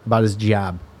about his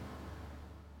job?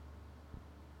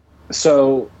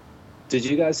 So, did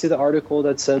you guys see the article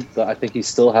that said that I think he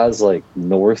still has like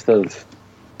north of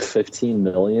 15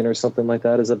 million or something like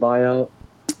that as a buyout?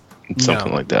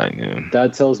 Something like that, yeah.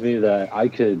 That tells me that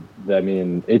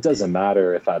it doesn't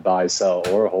matter if I buy, sell,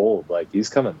 or hold. Like, he's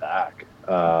coming back.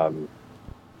 And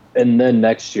then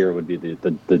next year would be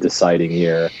the deciding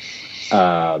year.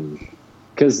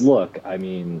 Because, look, I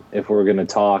mean, if we're going to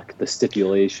talk the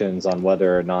stipulations on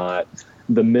whether or not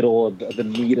the middle of the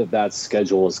meat of that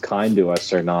schedule is kind to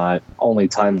us or not, only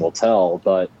time will tell.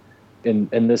 But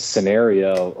in this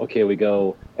scenario, okay, we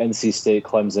go NC State,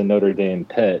 Clemson, Notre Dame,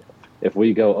 Pitt. If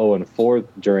we go 0-4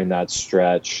 during that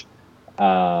stretch,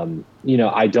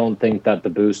 I don't think that the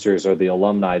boosters or the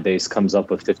alumni base comes up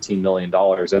with $15 million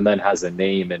and then has a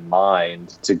name in mind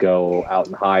to go out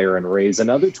and hire and raise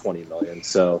another $20 million.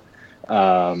 So,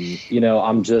 I'm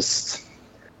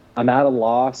at a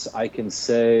loss. I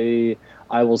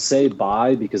will say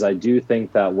buy, because I do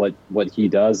think that what he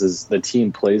does is the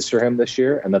team plays for him this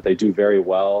year and that they do very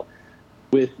well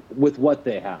with what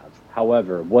they have.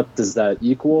 However, what does that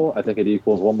equal? I think it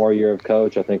equals one more year of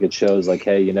coach. I think it shows like,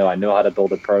 hey, I know how to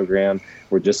build a program.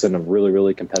 We're just in a really,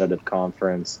 really competitive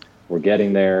conference. We're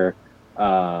getting there.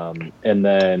 And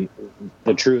then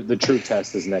the true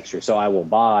test is next year. So I will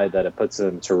buy that it puts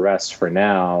him to rest for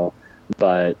now.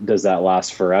 But does that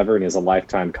last forever and is a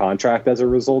lifetime contract as a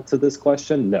result of this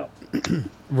question? No.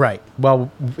 Right. Well,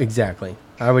 exactly.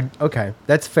 Okay,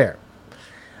 that's fair.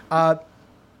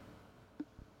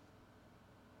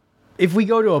 If we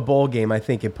go to a bowl game, I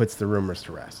think it puts the rumors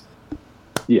to rest.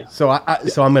 Yeah. So I'm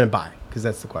going to buy, because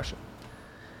that's the question.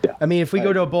 Yeah. I mean, if we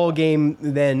go to a bowl game,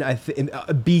 then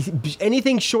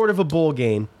anything short of a bowl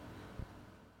game,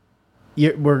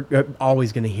 we're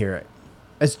always going to hear it.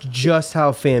 It's just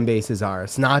how fan bases are.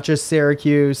 It's not just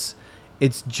Syracuse.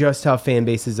 It's just how fan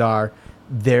bases are.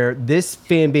 This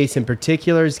fan base in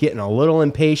particular is getting a little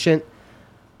impatient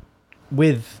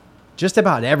with just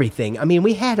about everything. I mean,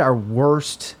 we had our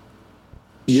worst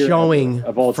showing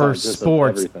for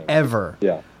sports ever.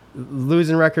 Yeah.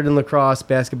 Losing record in lacrosse,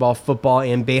 basketball, football,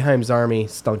 and Boeheim's Army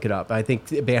stunk it up. I think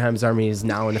Boeheim's Army is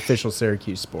now an official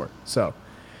Syracuse sport. So,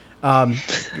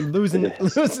 losing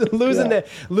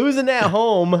at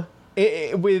home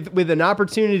with an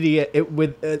opportunity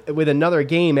with another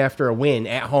game after a win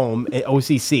at home at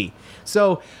OCC.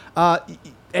 So,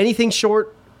 anything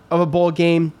short of a bowl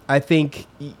game, I think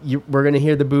we're going to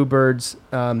hear the boo birds.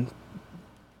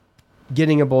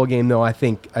 Getting a bowl game, though, I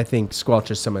think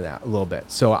squelches some of that a little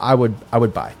bit. So I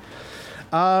would buy.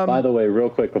 By the way, real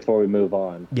quick before we move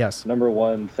on. Yes. Number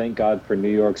one, thank God for New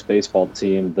York's baseball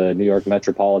team, the New York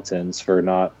Metropolitans, for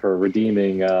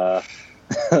redeeming the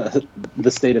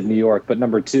state of New York. But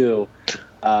number two,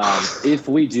 if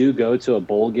we do go to a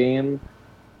bowl game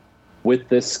with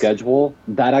this schedule,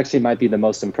 that actually might be the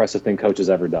most impressive thing coach has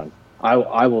ever done.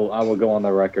 I will go on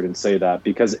the record and say that,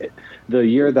 because the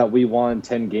year that we won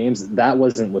 10 games, that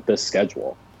wasn't with this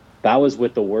schedule. That was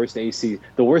with the worst ACC.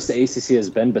 The worst the ACC has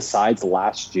been besides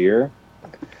last year,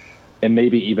 and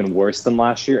maybe even worse than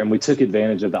last year. And we took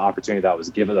advantage of the opportunity that was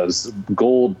given us,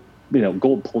 gold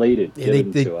plated.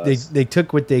 They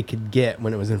took what they could get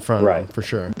when it was in front of them, for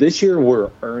sure. This year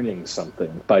we're earning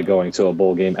something by going to a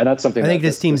bowl game, and that's something I think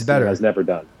this team's better. Has never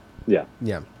done. Yeah.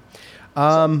 Yeah.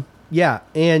 Yeah,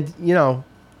 and,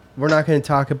 we're not going to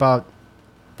talk about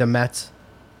the Mets,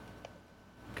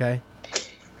 okay?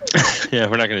 Yeah,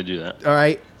 we're not going to do that. All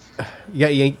right. You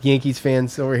got Yankees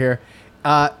fans over here.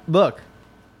 Look,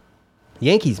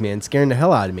 Yankees, man, scaring the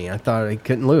hell out of me. I thought I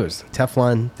couldn't lose. The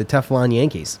Teflon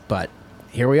Yankees, but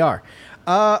here we are.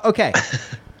 Okay.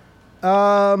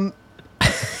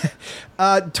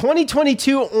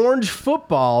 2022 Orange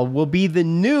football will be the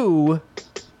new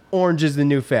Orange is the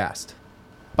New Fast.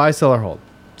 Buy, sell, or hold.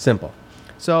 Simple.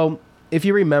 So, if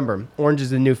you remember, Orange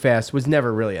is the New Fast was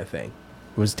never really a thing.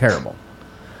 It was terrible.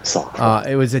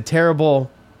 It was a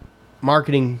terrible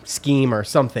marketing scheme or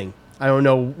something. I don't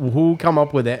know who come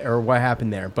up with it or what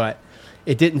happened there, but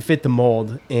it didn't fit the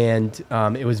mold, and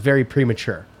it was very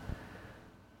premature.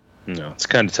 No, it's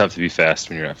kind of tough to be fast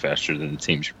when you're not faster than the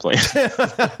teams you're playing.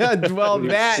 Well,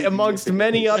 that amongst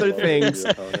many other things.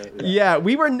 Yeah,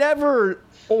 we were never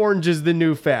Orange is the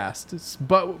New Fast,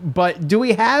 but do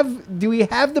we have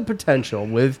the potential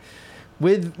with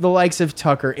the likes of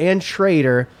Tucker and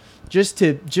Schrader just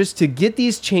to get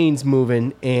these chains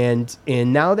moving, and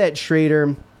now that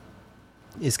Schrader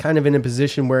is kind of in a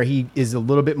position where he is a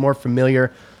little bit more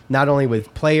familiar not only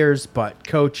with players but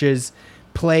coaches,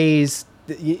 plays,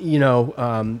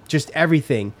 just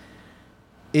everything.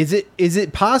 Is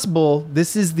it possible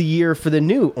this is the year for the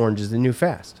new Orange is the New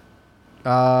Fast?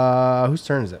 Whose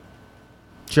turn is it?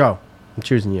 Joe, I'm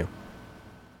choosing you.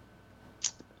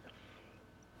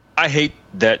 I hate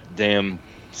that damn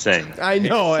saying. I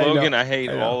know. Slogan, I hate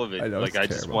all of it. I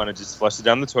just want to flush it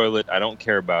down the toilet. I don't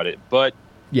care about it. But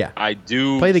yeah, I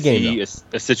do play the game, see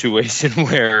a situation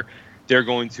where they're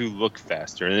going to look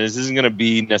faster. And this isn't going to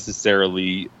be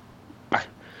necessarily...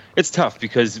 It's tough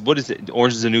because what is it?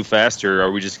 Orange is the New Fast, or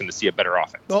are we just going to see a better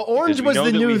offense? Well, Orange was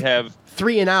the new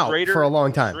 3 and out for a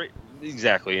long time.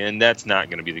 Exactly, and that's not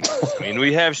going to be the case. I mean,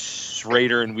 we have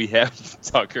Schrader and we have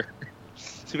Tucker.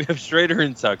 We have Schrader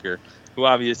and Tucker, who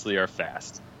obviously are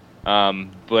fast.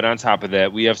 But on top of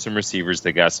that, we have some receivers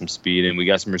that got some speed, and we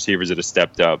got some receivers that have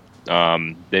stepped up.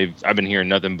 I've been hearing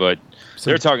nothing but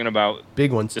they're talking about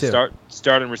big ones too.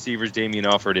 Starting receivers, Damian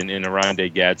Alford and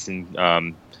Oronde Gadsden.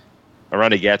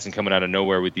 Oronde Gadsden coming out of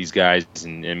nowhere with these guys,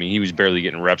 and I mean he was barely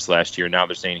getting reps last year. Now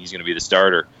they're saying he's going to be the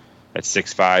starter at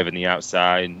 6'5" in the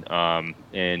outside,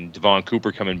 and Devon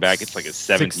Cooper coming back. It's like his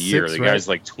 7th year. The guy's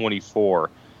like 24.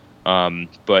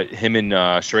 But him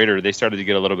and Schrader, they started to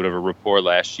get a little bit of a rapport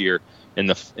last year in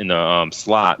the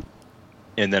slot,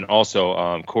 and then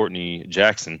also Courtney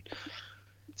Jackson.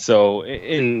 So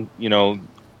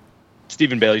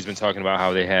Stephen Bailey's been talking about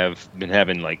how they have been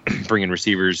having like bringing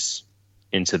receivers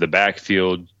into the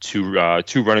backfield, two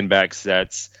running back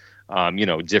sets.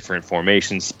 Different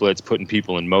formation splits, putting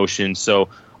people in motion. So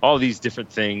all these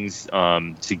different things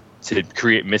to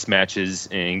create mismatches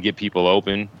and get people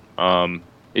open.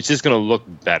 It's just going to look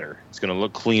better. It's going to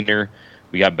look cleaner.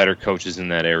 We got better coaches in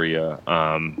that area.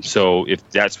 So if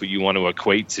that's what you want to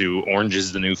equate to orange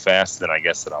is the new fast, then I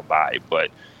guess that I'll buy. But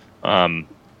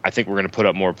I think we're going to put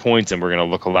up more points and we're going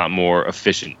to look a lot more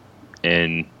efficient.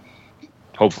 And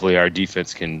hopefully our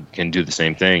defense can do the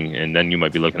same thing. And then you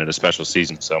might be looking at a special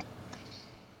season. So.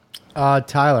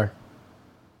 Tyler.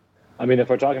 I mean, if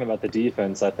we're talking about the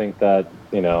defense, I think that,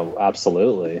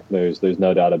 absolutely, there's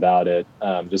no doubt about it.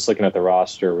 Just looking at the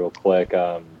roster real quick,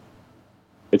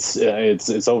 it's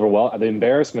overwhelming. The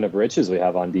embarrassment of riches we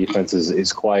have on defense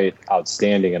is quite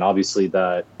outstanding, and obviously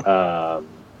that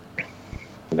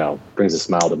brings a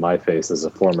smile to my face as a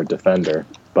former defender.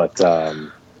 But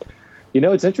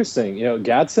it's interesting.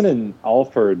 Gadsden and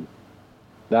Alford,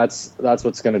 that's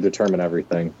what's going to determine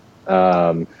everything.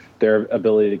 Their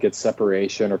ability to get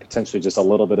separation or potentially just a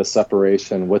little bit of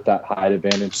separation with that height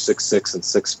advantage, 6'6" and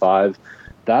 6'5",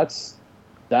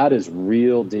 that is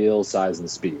real deal size and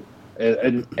speed.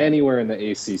 And anywhere in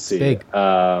the ACC. Big.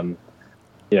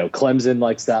 Clemson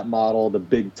likes that model, the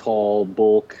big, tall,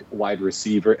 bulk wide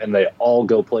receiver, and they all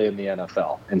go play in the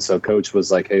NFL. And so Coach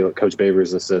was like, hey, Coach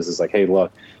Babers is like, hey,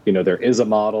 look, there is a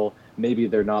model. Maybe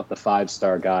they're not the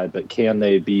 5-star guy, but can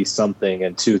they be something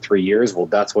in 2-3 years? Well,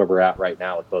 that's where we're at right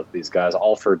now with both these guys.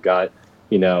 Alford got,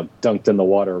 dunked in the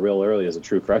water real early as a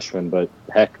true freshman, but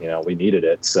heck, we needed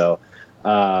it. So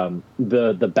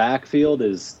the backfield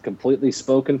is completely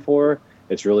spoken for.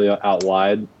 It's really out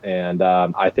wide, and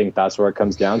I think that's where it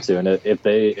comes down to. And if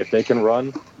they can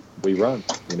run, we run.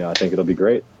 I think it'll be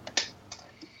great.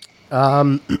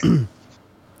 So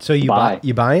you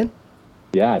buying?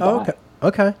 Yeah. I buy.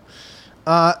 Okay.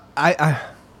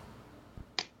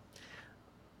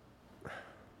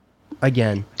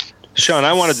 Again, Sean,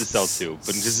 I wanted to sell too,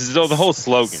 but the whole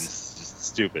slogan's just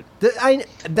stupid.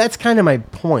 That's kind of my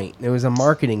point. It was a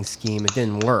marketing scheme. It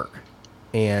didn't work,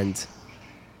 and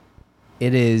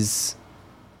it is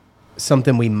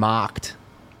something we mocked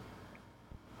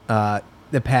the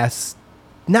past,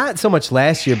 not so much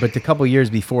last year, but the couple years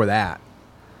before that.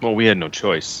 Well, we had no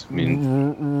choice. I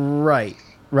mean, right.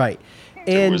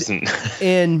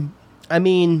 And I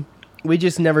mean, we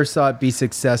just never saw it be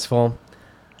successful.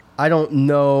 I don't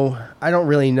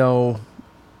really know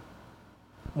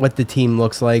what the team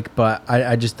looks like, but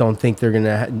I just don't think they're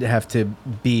gonna have to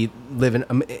be living.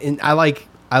 And I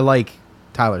like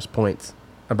Tyler's points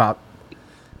about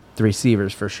the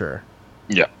receivers for sure.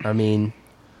 Yeah, I mean,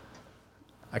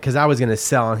 because I was gonna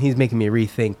sell, and he's making me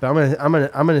rethink. But I'm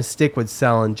gonna stick with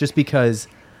selling just because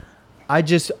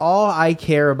all I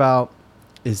care about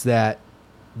is that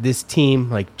this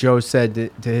team, like Joe said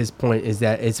to his point, is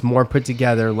that it's more put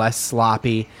together, less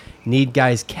sloppy. Need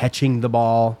guys catching the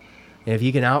ball. And if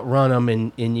you can outrun them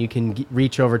and you can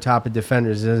reach over top of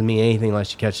defenders, it doesn't mean anything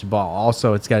unless you catch the ball.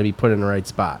 Also, it's got to be put in the right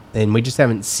spot. And we just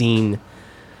haven't seen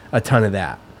a ton of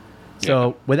that.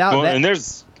 So without that... And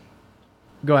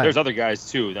go ahead. There's other guys,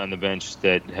 too, on the bench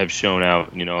that have shown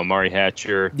out. Amari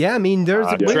Hatcher. Yeah, I mean, there's...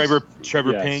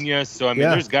 Trevor Pena. So, I mean,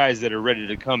 there's guys that are ready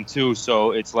to come, too. So,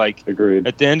 it's like... Agreed.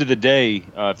 At the end of the day,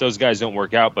 if those guys don't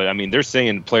work out, but, I mean, they're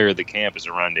saying player of the camp is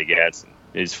Oronde Gadsden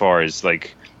as far as,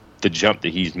 like, the jump that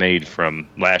he's made from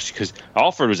last year. Because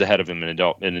Alford was ahead of him in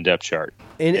the depth chart.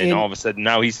 And all of a sudden,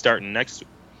 now he's starting next to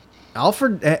him.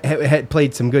 Alford had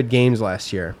played some good games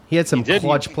last year. He had some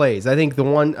clutch plays. I think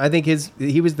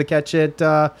he was the catch at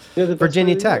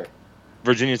Virginia Tech.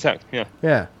 Virginia Tech, yeah.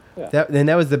 Yeah.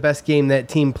 That was the best game that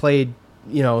team played,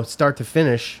 start to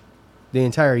finish the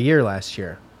entire year last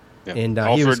year. Yeah. And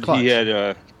Alford, he was clutch. He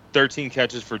had 13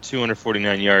 catches for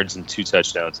 249 yards and 2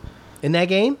 touchdowns. In that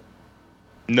game?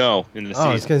 No, in the season.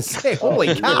 I was going to say,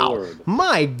 holy cow.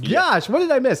 My gosh, what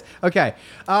did I miss? Okay.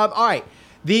 All right.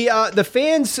 The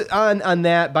fans on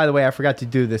that, by the way, I forgot to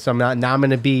do this. So I'm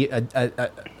going to be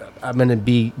I'm going to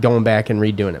be going back and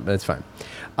redoing it, but it's fine.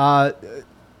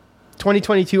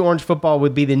 2022 Orange football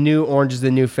would be the new Orange is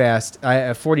the new Fast.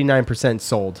 49%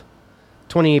 sold,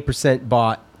 28%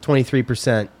 bought,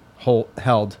 23%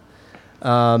 held.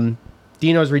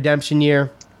 Dino's redemption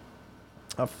year,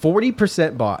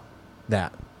 40% bought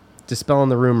that, dispelling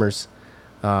the rumors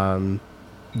that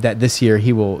this year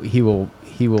he will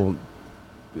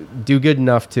do good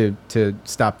enough to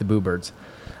stop the Boo Birds.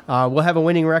 We'll have a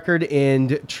winning record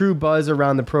and true buzz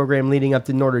around the program leading up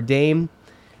to Notre Dame.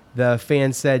 The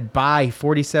fans said buy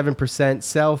 47%,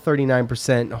 sell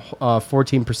 39%,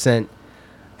 14%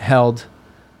 held.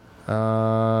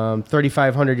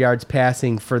 3,500 yards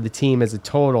passing for the team as a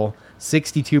total,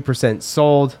 62%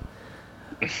 sold.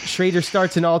 Schrader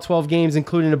starts in all 12 games,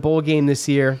 including a bowl game this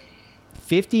year.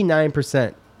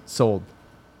 59% sold.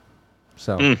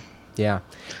 So, yeah.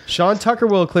 Sean Tucker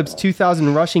will eclipse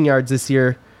 2,000 rushing yards this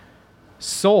year.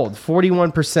 Sold,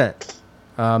 41%.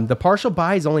 The partial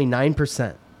buy is only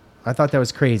 9%. I thought that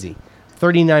was crazy.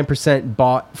 39%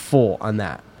 bought full on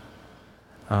that.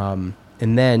 And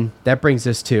then that brings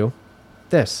us to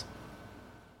this.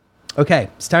 Okay,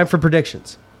 it's time for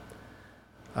predictions.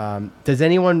 Does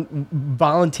anyone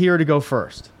volunteer to go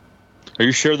first? Are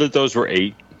you sure that those were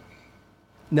 8?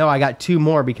 No, I got 2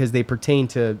 more because they pertain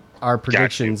to our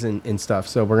predictions and stuff.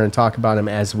 So we're going to talk about them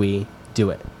as we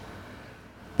do it.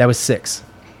 That was 6.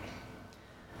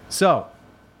 So,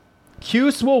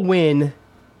 Cuse will win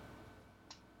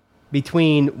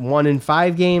between 1 and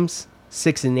 5 games,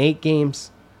 6 and 8 games,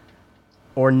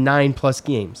 or 9+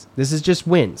 games. This is just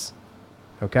wins.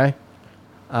 Okay?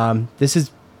 This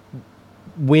is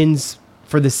wins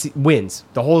for the wins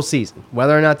the whole season,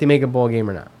 whether or not they make a bowl game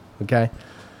or not. Okay?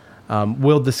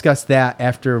 We'll discuss that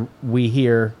after we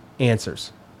hear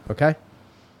answers. Okay?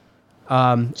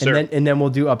 And then we'll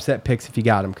do upset picks if you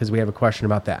got them, because we have a question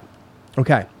about that.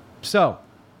 Okay. So,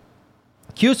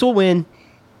 Cuse will win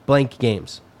blank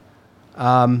games.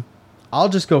 I'll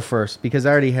just go first because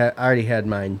I already had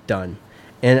mine done.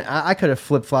 And I could have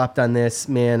flip-flopped on this,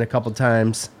 man, a couple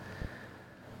times.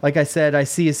 Like I said, I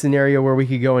see a scenario where we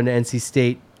could go into NC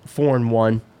State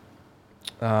 4-1,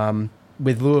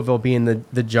 with Louisville being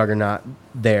the juggernaut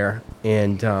there,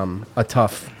 and that's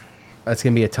going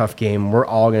to be a tough game. We're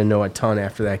all going to know a ton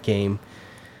after that game.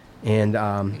 And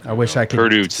I wish I could.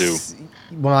 Purdue too.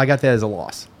 Well, I got that as a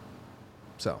loss.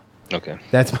 So okay,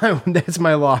 that's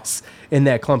my loss in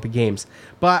that clump of games.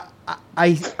 But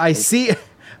I see a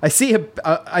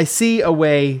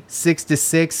way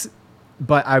 6-6,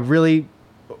 but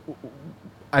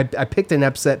I picked an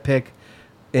upset pick,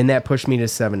 and that pushed me to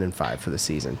 7-5 for the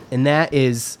season, and that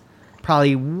is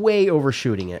probably way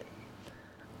overshooting it.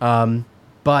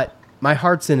 But my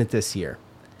heart's in it this year,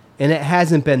 and it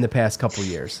hasn't been the past couple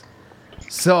years.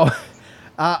 So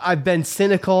I've been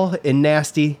cynical and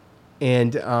nasty,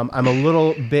 and I'm a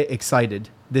little bit excited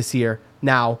this year.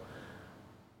 Now,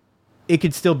 it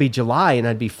could still be July, and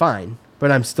I'd be fine,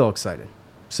 but I'm still excited.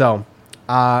 So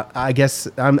I guess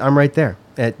I'm right there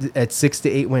at 6 to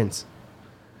 8 wins.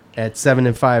 At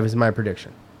 7-5 is my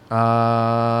prediction.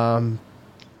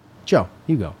 Joe,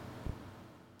 you go.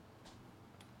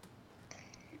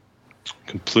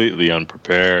 Completely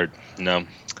unprepared. No.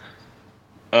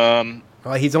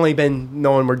 Well, he's only been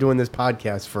knowing we're doing this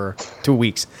podcast for 2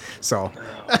 weeks, so.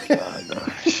 Oh, God, no.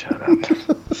 Shut up.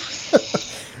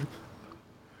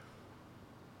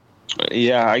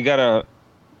 Yeah,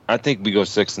 I think we go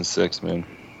 6-6, man.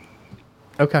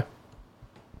 Okay.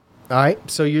 All right,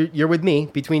 so you're with me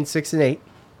between 6 and 8.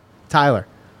 Tyler.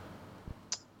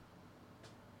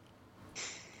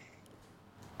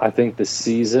 I think the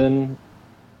season,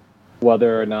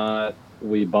 whether or not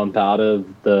we bump out of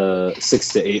the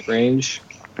 6 to 8 range,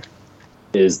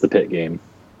 is the Pitt game.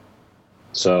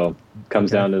 So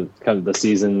comes down to kind of the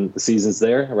season. The season's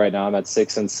there right now. I'm at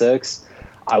 6-6.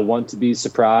 I want to be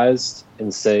surprised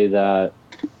and say that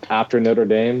after Notre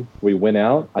Dame we win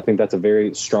out. I think that's a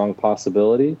very strong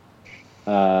possibility.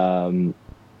 And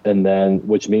then,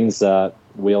 which means that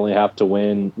we only have to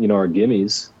win, our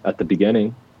gimmies at the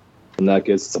beginning, and that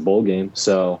gets it's a bowl game.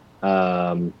 So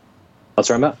that's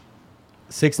where I'm at.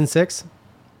 6-6.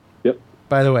 Yep.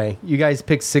 By the way, you guys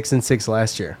picked 6-6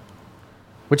 last year,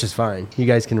 which is fine. You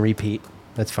guys can repeat.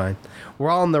 That's fine. We're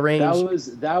all in the range.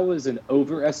 That was an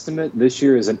overestimate. This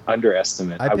year is an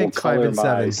underestimate. I will color 5 and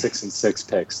my 7. 6-6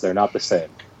 picks. They're not the same.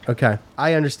 Okay,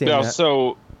 I understand that.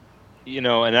 So,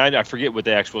 and I forget what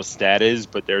the actual stat is,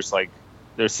 but there's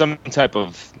some type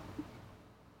of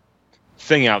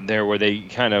thing out there where they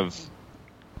kind of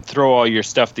throw all your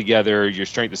stuff together, your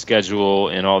strength of schedule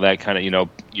and all that kind of,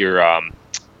 your,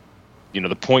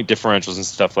 the point differentials and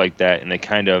stuff like that. And they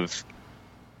kind of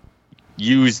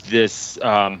use this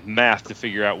math to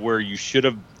figure out where you should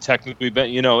have technically been.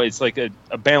 It's like a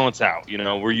balance out,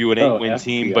 were you an 8-win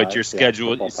team, but your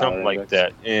schedule, something like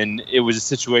that. And it was a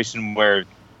situation where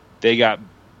they got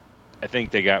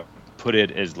put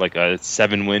it as like a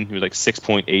 7-win. It was like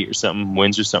 6.8 or something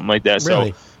wins or something like that.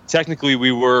 Really? So technically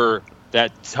we were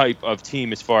that type of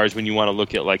team as far as when you want to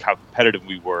look at like how competitive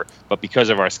we were, but because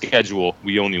of our schedule,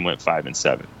 we only went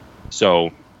 5-7.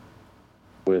 So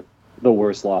with the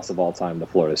worst loss of all time to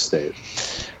Florida State.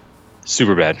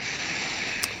 Super bad.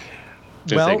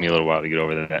 It's going to take me a little while to get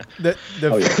over that.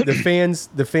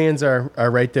 The fans are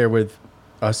right there with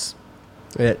us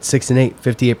at 6-8,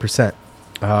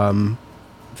 58%.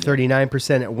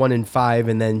 39% at 1-5,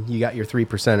 and then you got your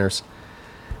 3%ers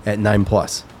at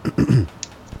 9+.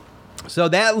 So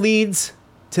that leads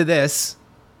to this.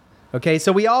 Okay,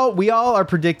 so we all are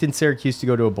predicting Syracuse to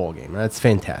go to a bowl game. That's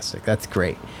fantastic. That's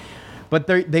great. But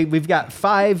we've got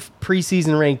 5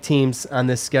 preseason ranked teams on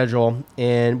this schedule,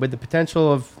 and with the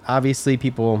potential of obviously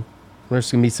there's going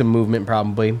to be some movement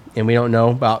probably, and we don't know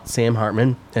about Sam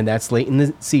Hartman, and that's late in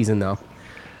the season though.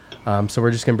 So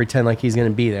we're just going to pretend like he's going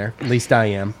to be there. At least I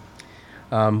am.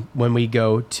 When we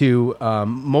go to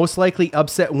most likely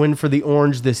upset win for the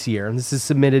Orange this year. And this is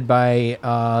submitted by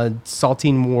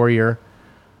Saltine Warrior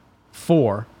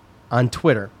 4 on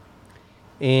Twitter.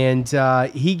 And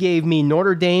he gave me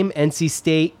Notre Dame, NC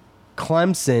State,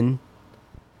 Clemson,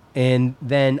 and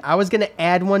then I was going to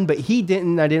add one, but he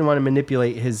didn't. I didn't want to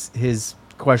manipulate his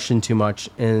question too much,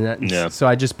 and so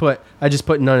I just put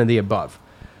none of the above.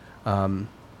 And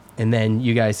then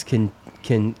you guys can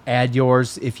add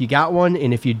yours if you got one,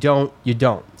 and if you don't, you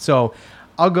don't. So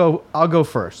I'll go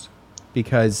first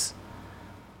because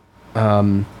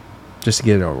just to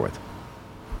get it over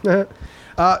with.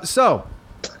 So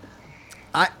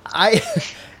I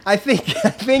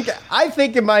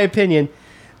think in my opinion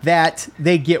that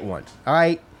they get one. All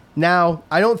right. Now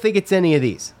I don't think it's any of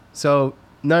these. So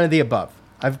none of the above.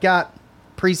 I've got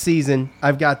preseason.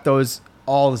 I've got those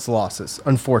all as losses,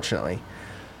 unfortunately.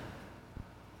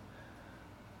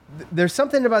 There's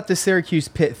something about the Syracuse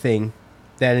Pitt thing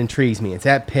that intrigues me. It's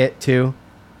at Pitt too.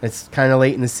 It's kind of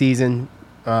late in the season.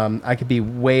 I could be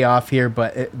way off here,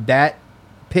 but that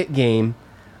Pitt game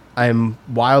I'm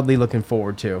wildly looking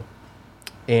forward to,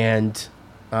 and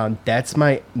that's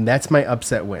my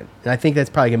upset win. And I think that's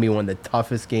probably gonna be one of the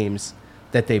toughest games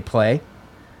that they play,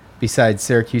 besides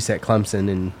Syracuse at Clemson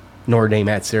and Notre Dame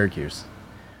at Syracuse.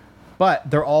 But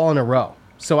they're all in a row.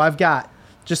 So I've got,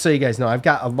 just so you guys know, I've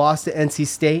got a loss to NC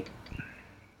State,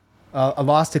 a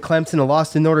loss to Clemson, a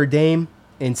loss to Notre Dame,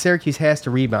 and Syracuse has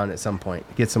to rebound at some point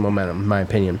to get some momentum, in my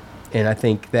opinion. And I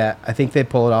think they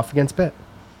pull it off against Pitt.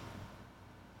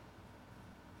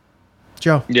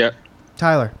 Joe. Yeah.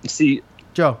 Tyler. See,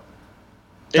 Joe.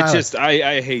 Tyler. It's just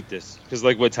I hate this because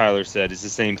like what Tyler said, it's the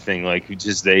same thing. Like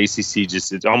just the ACC,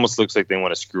 it almost looks like they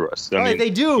want to screw us. I mean, they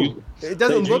do. It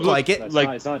doesn't look like it. Like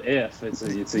it's not if,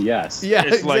 it's a yes. Yeah,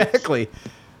 it's exactly. Like,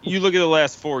 you look at the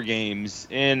last 4 games,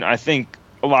 and I think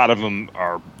a lot of them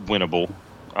are winnable.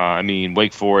 I mean,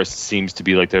 Wake Forest seems to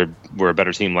be like we're a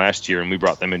better team last year, and we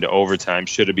brought them into overtime.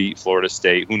 Should have beat Florida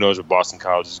State. Who knows what Boston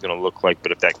College is going to look like?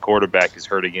 But if that quarterback is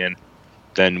hurt again,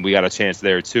 then we got a chance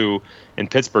there too. And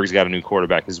Pittsburgh's got a new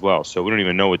quarterback as well, so we don't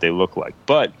even know what they look like.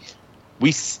 But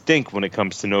we stink when it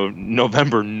comes to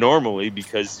November normally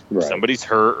because somebody's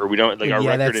hurt or we don't like our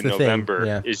record in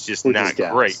November is just not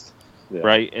great. Yeah.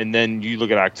 Right. And then you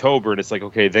look at October and it's like,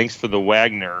 okay, thanks for the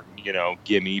Wagner,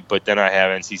 gimme. But then I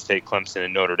have NC State, Clemson,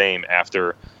 and Notre Dame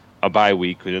after a bye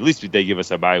week. At least they give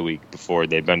us a bye week before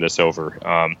they bend us over.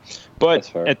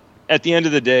 But at the end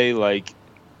of the day, like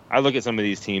I look at some of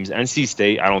these teams, NC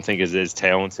State I don't think is as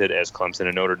talented as Clemson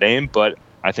and Notre Dame, but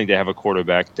I think they have a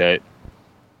quarterback that,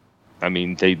 I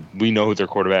mean, we know who their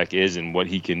quarterback is and what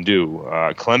he can do.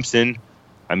 Clemson,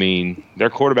 I mean, their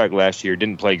quarterback last year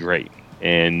didn't play great.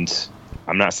 And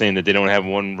I'm not saying that they don't have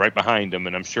one right behind them,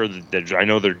 and I'm sure that I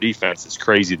know their defense is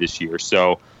crazy this year.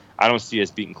 So I don't see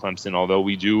us beating Clemson, although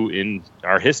we do in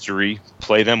our history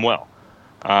play them well.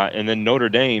 And then Notre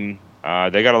Dame,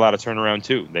 they got a lot of turnaround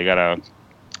too. They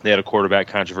had a quarterback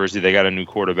controversy. They got a new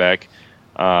quarterback.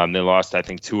 They lost, I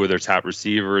think, 2 of their top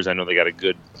receivers. I know they got a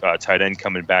good tight end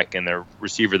coming back, and their top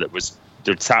receiver that was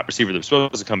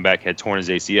supposed to come back had torn his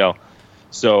ACL.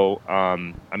 So,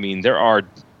 I mean, there are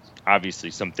obviously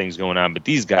some things going on, but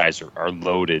these guys are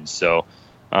loaded. So,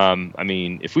 I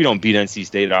mean, if we don't beat NC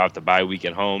State off the bye week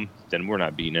at home, then we're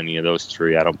not beating any of those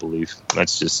 3, I don't believe.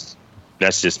 That's just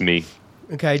That's just me.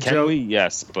 Okay, Can Joe. we?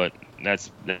 Yes, but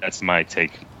that's my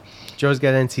take. Joe's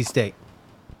got NC State.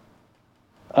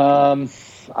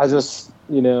 I just,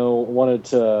 wanted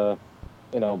to,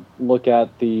 look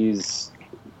at these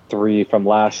 3 from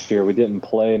last year. We didn't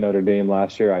play Notre Dame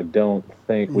last year. I don't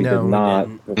think we did not.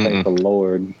 Thank the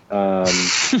Lord.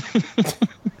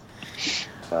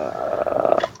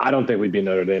 I don't think we'd beat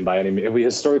Notre Dame by any means. We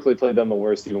historically played them the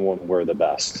worst, even when we're the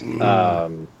best. I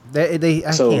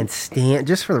can't stand,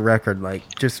 just for the record,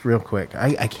 just real quick,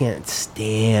 I can't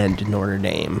stand Notre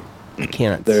Dame. I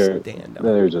can't stand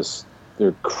them.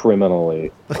 They're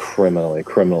criminally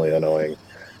annoying.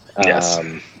 Yes.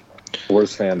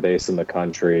 Worst fan base in the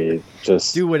country.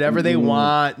 Just do whatever they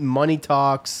want. Money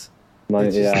talks. We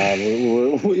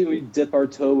dip our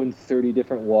toe in 30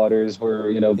 different waters.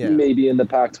 We're maybe in the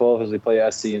Pac-12 as we play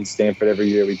SC and Stanford every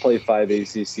year. We play 5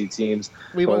 ACC teams.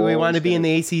 We want to be in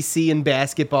the ACC in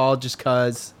basketball just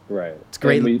because. Right. It's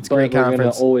great. It's a great conference. We're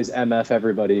going to always MF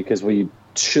everybody because we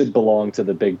should belong to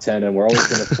the Big Ten, and we're always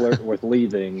going to flirt with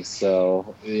leaving.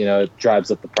 So it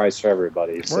drives up the price for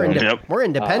everybody. We're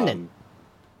independent.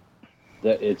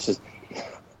 It's just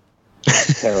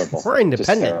terrible. We're independent.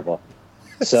 Just terrible.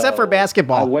 Except for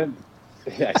basketball.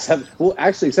 Except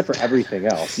for everything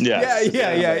else.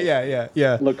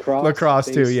 Yeah. Lacrosse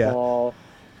baseball, too.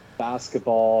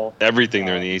 Basketball, everything.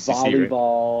 They're in the ACC.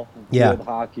 Volleyball, field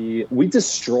hockey. We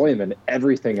destroy them in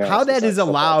everything else. How that is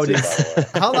allowed that's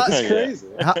crazy.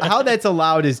 How that's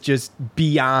allowed is just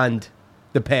beyond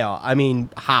the pale. I mean,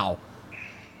 how?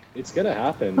 It's gonna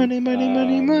happen. Money.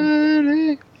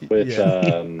 With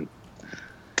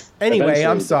anyway,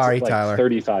 I'm sorry, Tyler.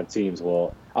 35 teams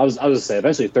will. I was going to say,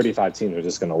 eventually 35 teams are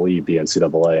just going to leave the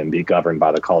NCAA and be governed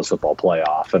by the college football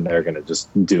playoff, and they're going to just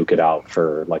duke it out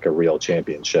for like a real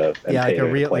championship. And like a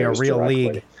real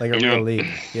league.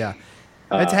 Yeah,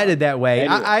 it's headed that way.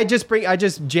 Anyway. I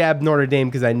just jabbed Notre Dame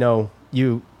because I know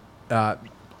you are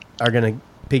going to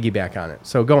piggyback on it.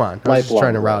 So go on. I was just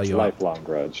trying to rally you up. Lifelong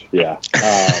grudge. Yeah.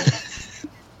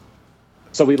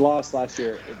 So we lost last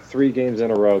year 3 games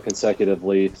in a row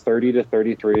consecutively,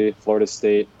 30-33, Florida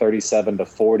State,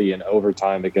 37-40 in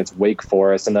overtime against Wake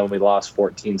Forest, and then we lost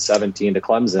 14-17 to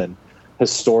Clemson.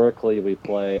 Historically, we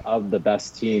play, of the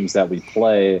best teams that we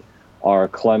play are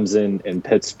Clemson and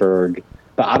Pittsburgh.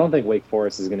 But I don't think Wake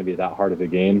Forest is going to be that hard of a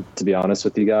game, to be honest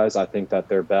with you guys. I think that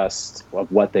their best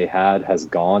of what they had has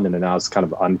gone, and now it's kind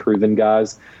of unproven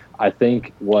guys. I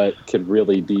think what could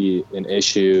really be an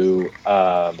issue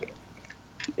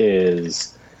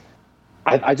is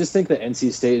I just think that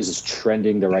NC State is just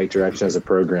trending the right direction as a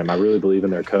program. I really believe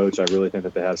in their coach. I really think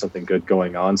that they have something good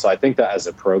going on. So I think that as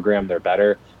a program, they're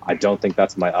better. I don't think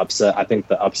that's my upset. I think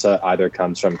the upset either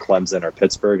comes from Clemson or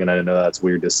Pittsburgh, and I know that's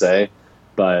weird to say.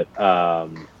 But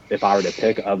if I were to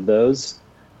pick of those,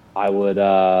 I would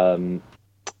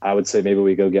say maybe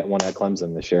we go get one at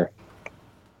Clemson this year.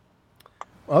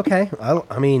 Okay,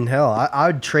 I mean, hell, I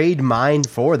would trade mine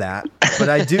for that, but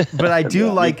I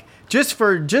do like just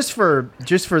for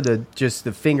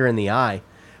the finger in the eye,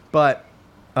 but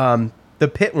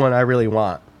the Pitt one I really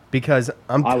want because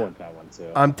I want that one too.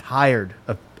 I'm tired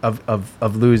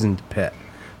of losing to Pitt.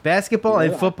 Basketball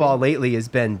and football lately has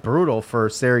been brutal for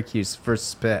Syracuse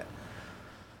versus Pitt.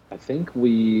 I think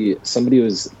somebody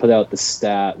was put out the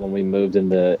stat when we moved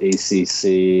into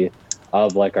ACC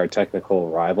of like our technical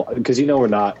rival, because we're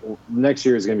not, next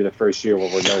year is going to be the first year where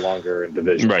we're no longer in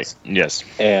divisions. Right. Yes.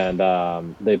 And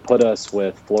they put us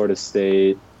with Florida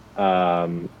State,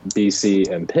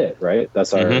 BC, and Pitt, right?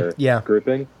 That's our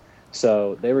grouping.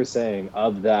 So they were saying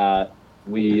of that,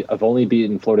 we have only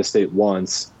beaten Florida State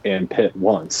once and Pitt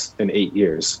once in 8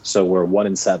 years. So we're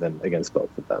 1-7 against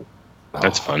both of them.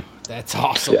 That's fun. That's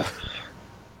awesome.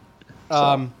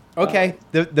 Yeah. Okay,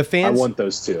 the fans. I want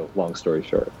those two. Long story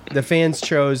short, the fans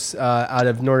chose out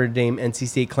of Notre Dame, NC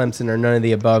State, Clemson, or none of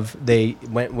the above. They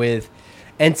went with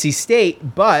NC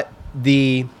State, but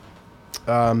the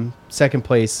second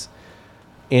place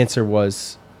answer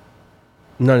was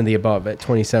none of the above at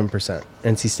 27%.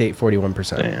 NC State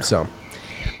 41%. Damn. So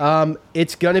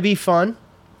it's going to be fun.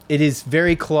 It is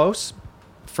very close.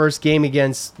 First game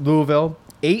against Louisville,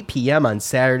 8 p.m. on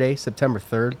Saturday, September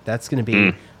 3rd. That's going to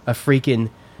be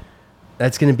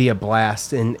That's going to be a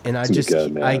blast, and I just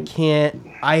good,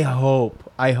 I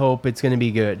hope it's going to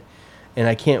be good, and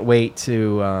I can't wait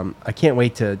to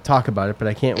talk about it, but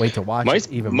I can't wait to watch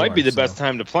it even more. Might be the best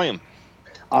time to play them.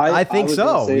 I think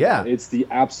so. Yeah, it's the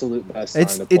absolute best time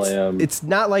to play them. It's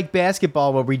not like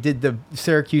basketball where we did the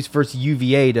Syracuse versus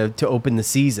UVA to open the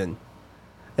season.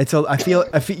 I feel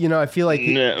like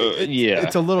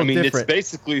it's a little different. It's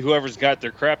basically whoever's got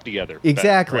their crap together.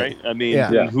 Exactly. Right? I mean,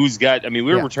 who's got? I mean,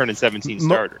 we're returning 17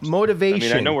 starters. Motivation. I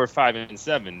mean, I know we're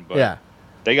 5-7, but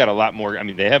they got a lot more. I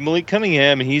mean, they have Malik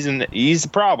Cunningham, and he's a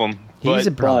problem. He's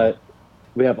a problem. But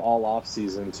we have all off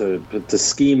season to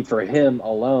scheme for him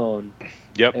alone.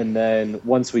 Yep. And then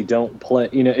once we don't play,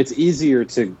 it's easier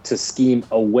to scheme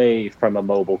away from a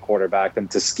mobile quarterback than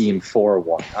to scheme for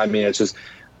one. I mean, it's just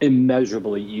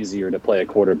immeasurably easier to play a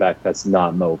quarterback that's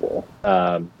not mobile.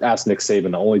 Ask Nick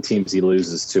Saban, the only teams he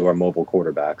loses to are mobile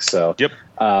quarterbacks. So, yep.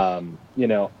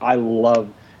 I love,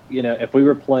 if we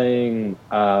were playing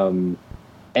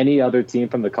any other team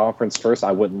from the conference first,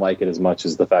 I wouldn't like it as much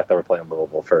as the fact that we're playing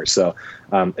Louisville first. So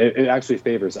it actually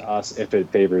favors us if it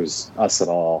favors us at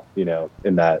all,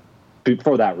 in that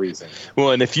for that reason.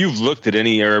 Well, and if you've looked at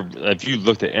any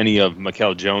of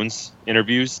Mikel Jones'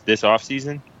 interviews this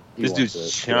offseason, this dude's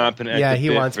chomping at the bit. He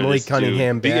wants Malik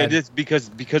Cunningham bad. Because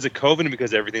of COVID and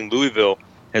because of everything, Louisville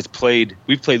has played.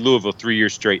 We've played Louisville 3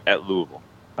 years straight at Louisville.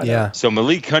 Yeah. So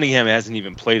Malik Cunningham hasn't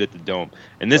even played at the Dome,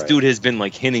 and this dude has been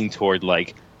hinting toward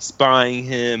spying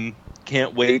him.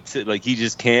 Can't wait to he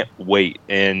just can't wait.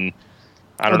 And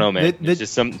I don't know, man. It's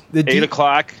just 8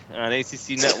 o'clock on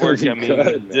ACC Network. I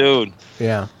mean, dude.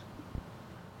 Yeah.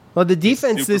 Well, the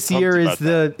defense this year is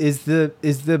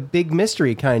the big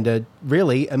mystery, kind of.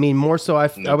 Really, I mean, more so. I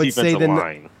would say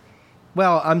than.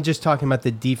 Well, I'm just talking about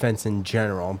the defense in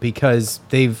general because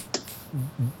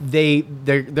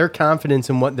their confidence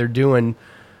in what they're doing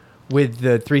with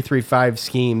the 3-3-5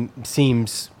 scheme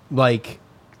seems like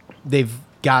they've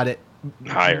got it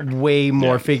higher, way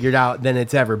more figured out than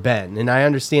it's ever been. And I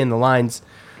understand the line's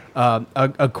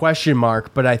a question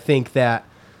mark, but I think that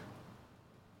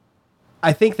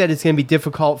it's going to be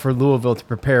difficult for Louisville to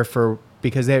prepare for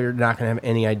because they're not going to have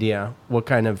any idea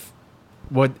what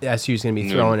SU is going to be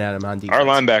throwing at them on defense. Our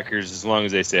linebackers, as long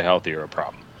as they stay healthy, are a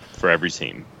problem for every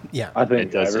team. Yeah, I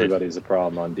think everybody's a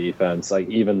problem on defense.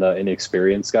 Even the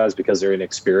inexperienced guys, because they're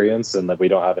inexperienced and that we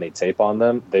don't have any tape on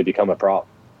them, they become a problem.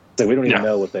 So we don't even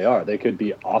know what they are. They could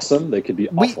be awesome. They could be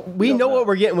awful. We know what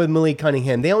we're getting with Malik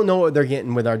Cunningham. They don't know what they're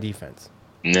getting with our defense.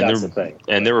 And that's the thing.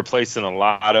 And they're replacing a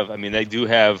lot of. I mean, they do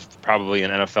have probably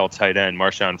an NFL tight end,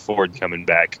 Marshawn Ford, coming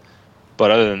back.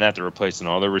 But other than that, they're replacing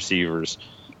all their receivers,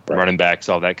 running backs,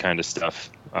 all that kind of stuff.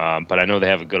 But I know they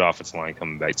have a good offensive line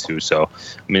coming back too. So,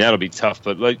 I mean, that'll be tough.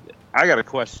 But I got a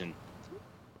question.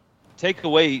 Take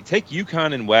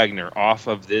UConn and Wagner off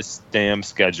of this damn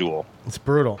schedule. It's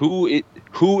brutal.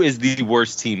 Who is the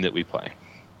worst team that we play?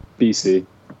 BC.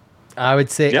 I would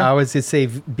say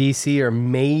BC or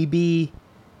maybe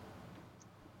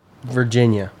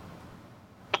Virginia.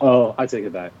 Oh, I take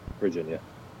it back. Virginia.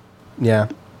 Yeah.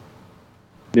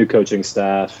 New coaching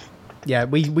staff. Yeah,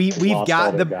 we've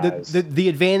got the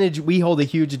advantage. We hold a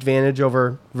huge advantage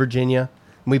over Virginia.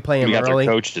 We play them early.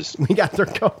 We got their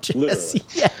coaches. Literally.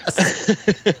 Yes.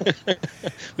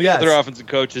 We got their offensive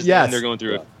coaches. Yes. And they're going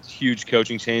through a huge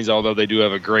coaching change, although they do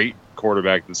have a great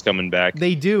quarterback that's coming back.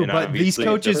 They do, but these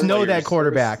coaches know that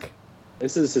quarterback.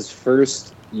 This is his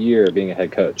first year being a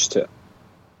head coach, too.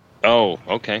 Oh,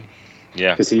 okay.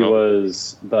 Yeah. Because he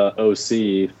was the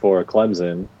OC for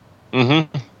Clemson.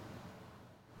 Mm-hmm.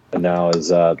 And now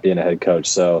is being a head coach.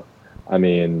 So, I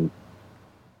mean,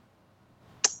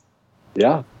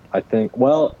 yeah, I think,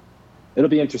 it'll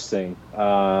be interesting.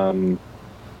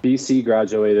 BC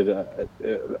graduated.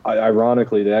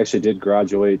 Ironically, they actually did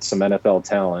graduate some NFL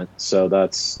talent. So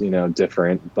that's,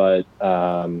 different. But, they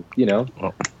got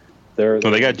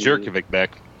Jerkovic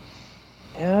back.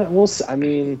 Yeah, we'll see.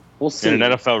 And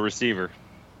an NFL receiver.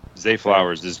 Zay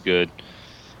Flowers is good.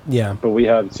 Yeah, but we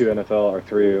have 2 NFL or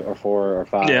 3 or 4 or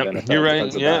 5. Yeah, NFL you're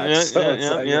right.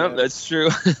 Yeah. That's true.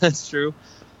 That's true.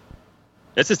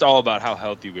 It's just all about how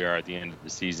healthy we are at the end of the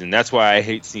season. That's why I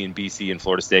hate seeing BC and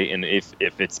Florida State. And if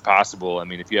it's possible, I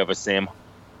mean, if you have if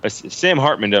Sam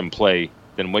Hartman doesn't play,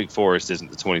 then Wake Forest isn't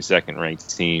the 22nd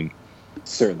ranked team.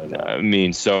 Certainly not. I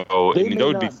mean,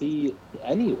 that would be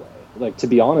anyway. To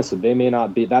be honest, they may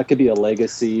not be. That could be a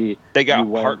legacy. They got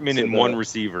Hartman and one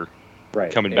receiver. Right,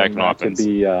 coming back on offense. Could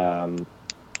be,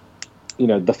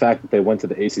 the fact that they went to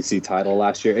the ACC title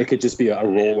last year. It could just be a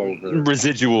rollover,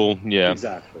 residual. Yeah,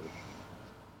 exactly.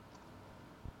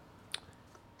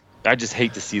 I just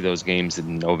hate to see those games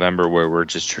in November where we're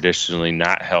just traditionally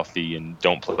not healthy and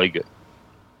don't play good.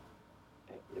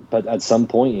 But at some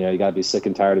point, you got to be sick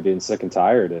and tired of being sick and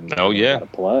tired, and got to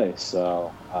play.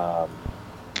 So I'm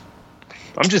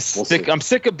just sick. I'm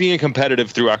sick of being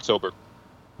competitive through October.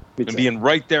 And being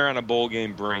right there on a bowl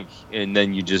game brink, and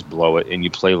then you just blow it and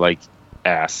you play like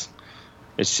ass.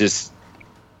 It's just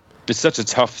it's such a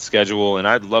tough schedule, and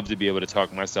I'd love to be able to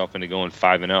talk myself into going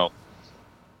 5-0,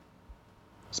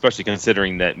 especially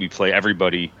considering that we play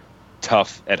everybody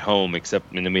tough at home, and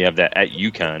then we have that at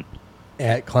UConn,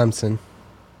 at Clemson.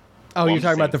 Oh, you're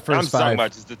talking about the first 5. I'm talking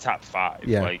about just the top 5.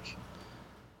 Yeah. Like,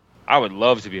 I would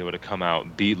love to be able to come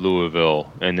out, beat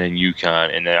Louisville, and then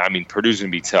UConn, and then Purdue's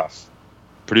gonna be tough.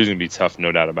 Purdue's gonna be tough,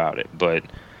 no doubt about it. But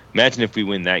imagine if we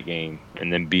win that game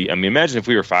and then imagine if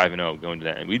we were 5-0 going to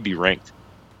that, and we'd be ranked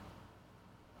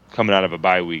coming out of a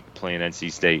bye week playing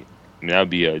NC State. That would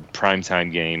be a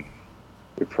primetime game.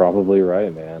 You're probably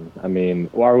right, man.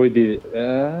 Why would we be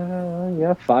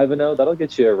 5-0? That'll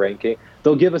get you a ranking.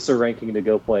 They'll give us a ranking to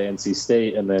go play NC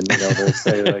State, and then they'll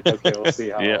say like, okay, we'll see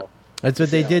how. Yeah. That's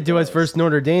what they did to us versus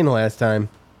Notre Dame last time.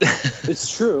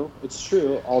 It's true.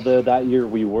 Although that year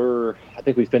I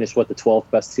think we finished the 12th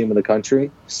best team in the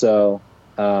country. So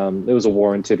it was a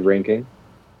warranted ranking.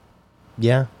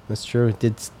 Yeah, that's true.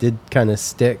 It did kind of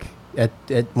stick at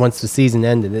once the season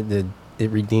ended. It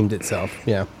redeemed itself.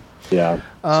 Yeah. Yeah.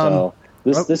 So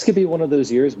this could be one of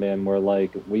those years, man, where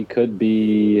we could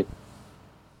be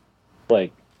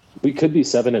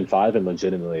 7-5 and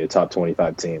legitimately a top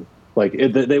 25 team.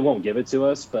 They won't give it to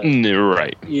us, but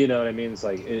right. You know what I mean? It's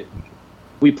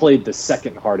we played the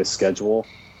second hardest schedule,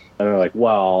 and they're like,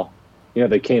 well,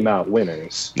 they came out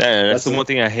winners. That's the one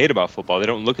thing I hate about football. They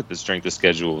don't look at the strength of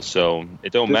schedule, so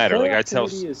it don't matter. I tell.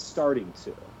 Is starting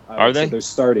to. Are they? They're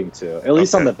starting to. At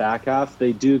least on the back half,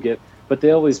 they do get, but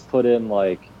they always put in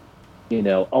 11-0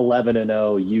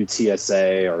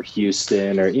 UTSA or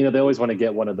Houston, or they always want to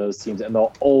get one of those teams, and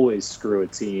they'll always screw a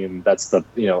team that's the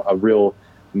a real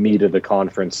meat of the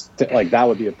conference. That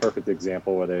would be a perfect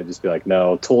example where they would just be like,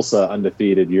 no, Tulsa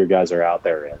undefeated, your guys are out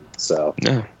there in. So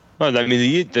yeah. Well,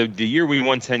 the year we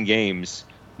won 10 games,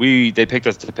 they picked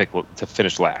us to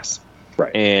finish last,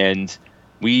 right? And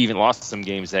we even lost some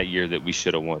games that year that we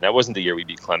should have won. That wasn't the year we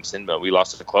beat Clemson, but we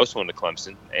lost a close one to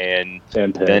Clemson, and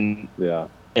Pitt. Then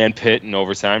and Pitt in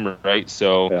overtime, right?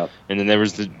 So and then there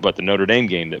was the Notre Dame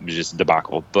game that was just a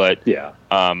debacle, but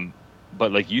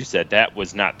But like you said, that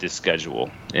was not this schedule,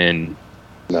 and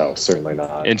no, certainly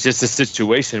not. It's just a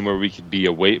situation where we could be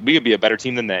a better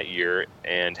team than that year,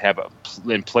 and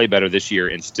play better this year,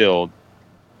 and still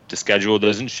the schedule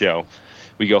doesn't show.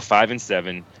 We go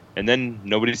 5-7, and then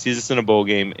nobody sees us in a bowl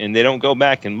game, and they don't go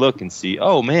back and look and see,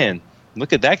 oh man,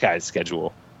 look at that guy's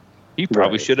schedule. He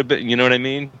probably should have been. You know what I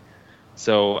mean?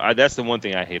 So that's the one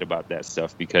thing I hate about that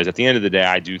stuff, because at the end of the day,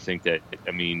 I do think that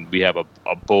we have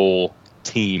a bowl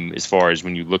team as far as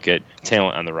when you look at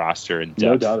talent on the roster and depth.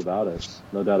 No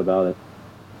doubt about it.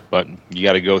 But you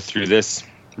got to go through this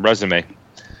resume.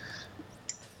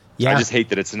 Yeah. I just hate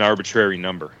that it's an arbitrary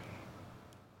number.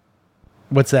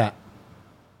 What's that?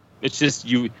 It's just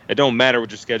it don't matter what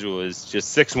your schedule is.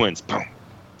 Just 6 wins. Boom.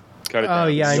 Cut it down. Oh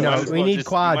yeah, I know. We need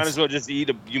quads. You might as well just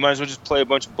you might as well just play a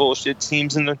bunch of bullshit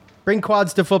teams in the. Bring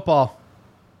quads to football.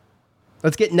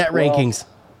 Let's get net rankings.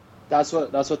 That's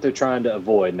what they're trying to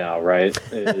avoid now, right?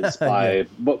 Is by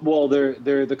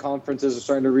the conferences are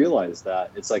starting to realize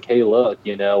that it's like, hey, look,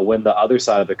 when the other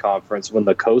side of the conference, when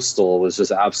the Coastal was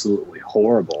just absolutely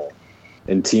horrible,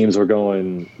 and teams were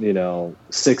going,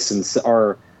 6-7,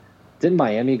 or didn't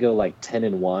Miami go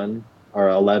 10-1 or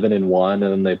 11-1, and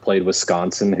then they played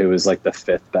Wisconsin, who was the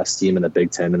 5th best team in the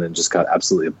Big Ten, and then just got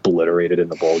absolutely obliterated in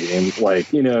the bowl game.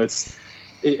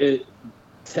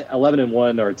 It's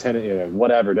 11-1 or 10,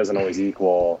 whatever doesn't always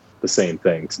equal the same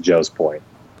thing. To Joe's point.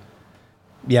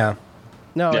 Yeah.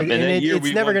 No,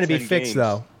 it's never going to be fixed,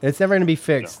 though. It's never going to be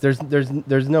fixed. No.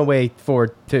 There's no way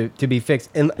for it to be fixed.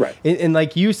 And and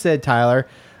like you said, Tyler,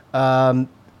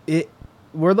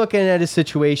 we're looking at a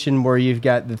situation where you've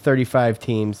got the 35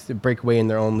 teams that break away in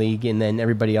their own league, and then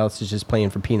everybody else is just playing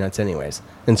for peanuts anyways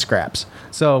and scraps.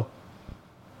 So,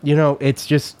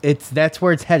 that's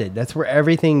where it's headed. That's where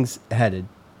everything's headed.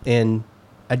 And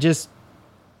I don't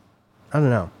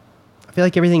know. I feel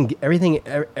like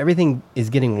everything is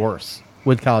getting worse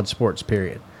with college sports,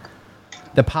 period.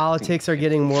 The politics are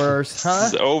getting worse,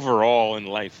 huh? Overall in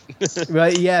life.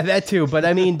 Right, yeah, that too. But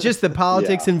just the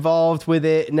politics involved with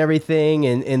it and everything,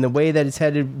 and the way that it's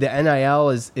headed. The NIL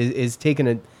is taking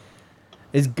a.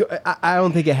 I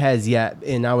don't think it has yet,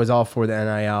 and I was all for the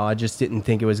NIL. I just didn't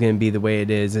think it was going to be the way it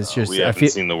is. It's just we haven't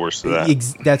seen the worst of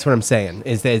that. That's what I'm saying.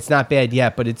 Is that it's not bad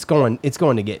yet, but it's going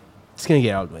to get it's gonna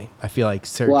get ugly. I feel like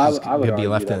Syracuse is gonna be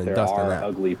left in the dust on that. There are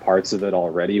ugly parts of it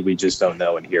already. We just don't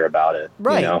know and hear about it.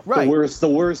 Right, right. The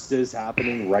worst is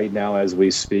happening right now as we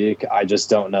speak. I just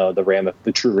don't know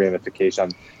the true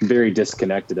ramification. I'm very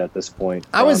disconnected at this point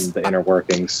from the inner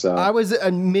workings. So I was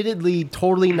admittedly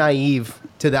totally naive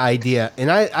to the idea,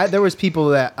 and I there was people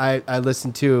that I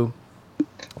listened to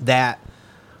that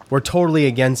were totally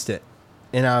against it.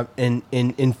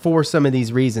 And for some of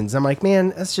these reasons, I'm like,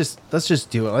 man, let's just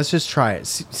do it. Let's just try it.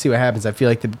 See what happens. I feel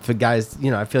like the guys,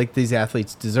 I feel like these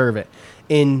athletes deserve it.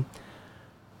 And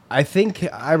I think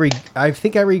I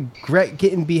regret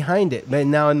getting behind it. But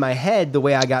now in my head, the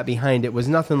way I got behind it was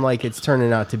nothing like it's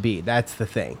turning out to be. That's the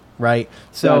thing, right?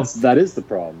 So that is the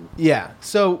problem. Yeah.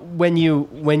 So when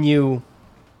you,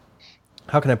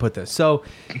 how can I put this? So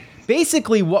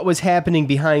basically, what was happening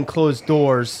behind closed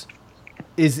doors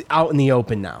is out in the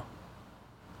open now,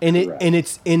 and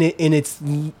it's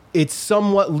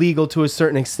somewhat legal to a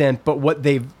certain extent. But what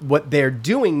they're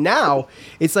doing now,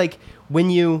 it's like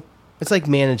it's like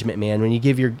management, man. When you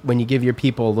give your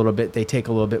people a little bit, they take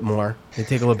a little bit more. They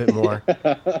take a little bit more,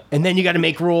 and then you got to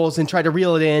make rules and try to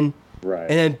reel it in. Right.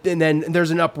 And then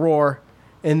there's an uproar,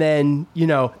 and then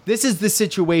this is the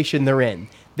situation they're in.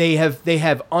 They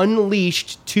have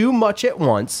unleashed too much at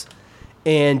once.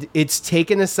 And it's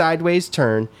taken a sideways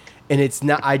turn, and it's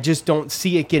not. I just don't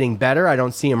see it getting better. I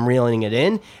don't see them reeling it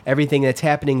in. Everything that's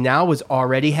happening now was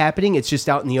already happening. It's just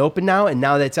out in the open now, and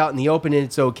now that's out in the open and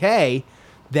it's okay.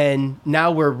 Then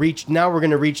now we're going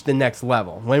to reach the next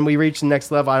level. When we reach the next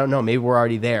level, I don't know. Maybe we're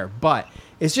already there, but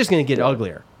it's just going to get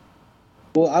uglier.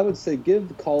 Well, I would say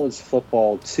give college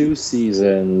football 2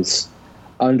 seasons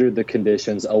under the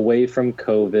conditions, away from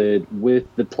COVID, with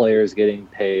the players getting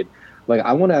paid. Like,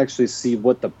 I want to actually see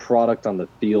what the product on the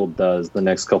field does the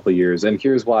next couple of years. And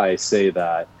here's why I say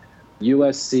that.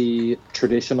 USC,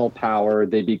 traditional power,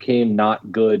 they became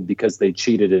not good because they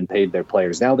cheated and paid their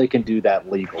players. Now they can do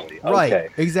that legally. Right, okay.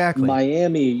 Exactly.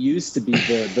 Miami used to be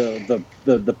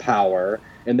the power,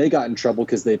 and they got in trouble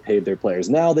because they paid their players.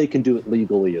 Now they can do it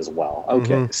legally as well.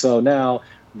 Okay, So now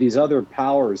these other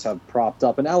powers have propped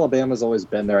up, and Alabama's always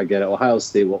been there. I get it. Ohio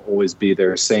State will always be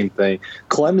there. Same thing.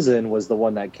 Clemson was the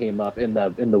one that came up in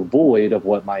the void of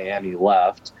what Miami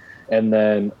left, and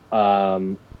then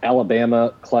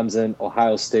Alabama, Clemson,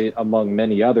 Ohio State, among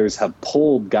many others, have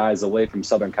pulled guys away from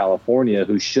Southern California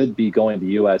who should be going to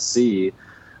USC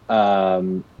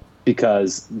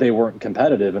because they weren't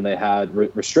competitive and they had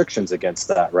restrictions against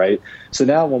that, right? So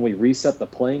now when we reset the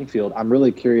playing field, I'm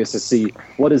really curious to see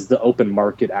what does the open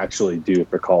market actually do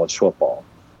for college football?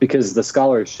 Because the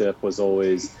scholarship was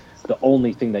always the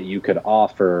only thing that you could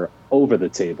offer over the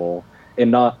table, and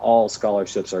not all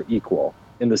scholarships are equal.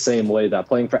 In the same way that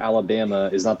playing for Alabama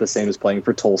is not the same as playing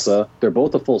for Tulsa. They're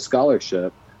both a full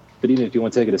scholarship, but even if you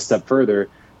want to take it a step further,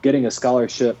 getting a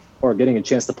scholarship or getting a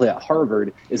chance to play at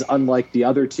Harvard is unlike the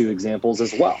other 2 examples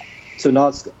as well. So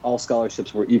not all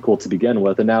scholarships were equal to begin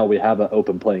with, and now we have an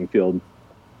open playing field.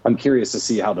 I'm curious to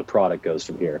see how the product goes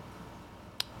from here.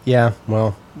 Yeah,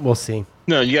 well, we'll see.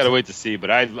 No, you got to wait to see, but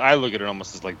I look at it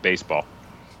almost as like baseball,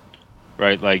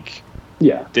 right? Like,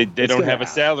 yeah, they don't have a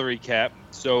salary cap.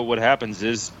 So what happens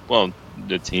is, well,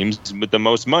 the teams with the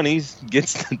most money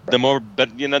gets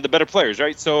the better players,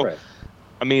 right? So, right.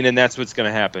 I mean, and that's what's going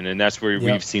to happen, and that's where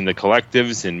we've seen the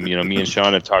collectives, and me and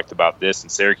Sean have talked about this,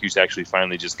 and Syracuse actually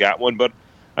finally just got one. But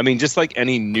I mean, just like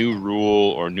any new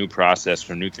rule or new process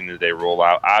or new thing that they roll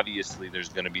out, obviously there's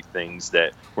going to be things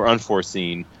that were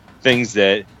unforeseen, things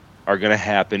that are going to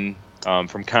happen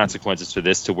from consequences to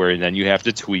this, to where then you have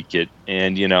to tweak it,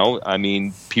 and I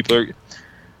mean,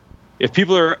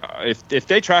 if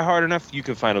they try hard enough, you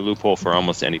can find a loophole for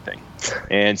almost anything.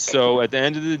 And so at the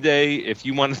end of the day, if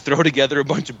you want to throw together a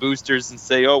bunch of boosters and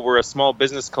say, oh, we're a small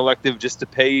business collective just to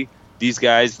pay these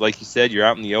guys, like you said, you're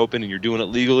out in the open and you're doing it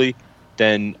legally,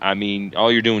 then, I mean,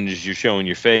 all you're doing is you're showing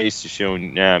your face, you're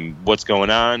showing what's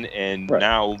going on, and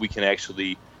now we can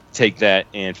actually take that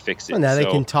and fix it. Well, now they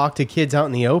can talk to kids out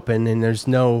in the open and there's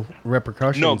no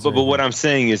repercussions. No, but what I'm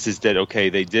saying is that, okay,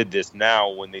 they did this.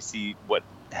 Now when they see what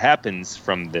happens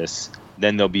from this,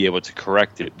 then they'll be able to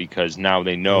correct it, because now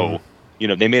they know,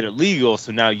 they made it legal,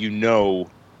 so now you're gonna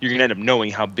end up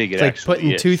knowing how big it actually is. It's like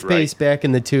putting toothpaste back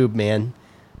in the tube, man.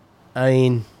 I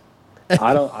mean,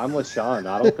 I'm with Sean.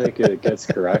 I don't think it gets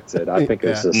corrected. I think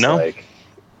it's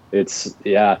just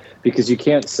because you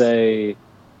can't say,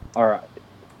 all right,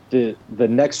 the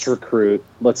next recruit,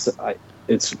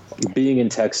 it's being in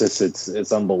Texas,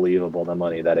 it's unbelievable the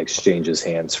money that exchanges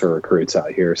hands for recruits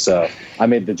out here. So I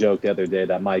made the joke the other day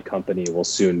that my company will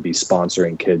soon be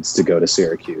sponsoring kids to go to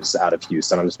Syracuse out of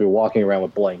Houston. I'm just be walking around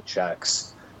with blank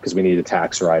checks because we need a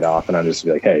tax write-off. And I'm just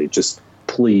be like, hey, just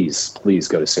please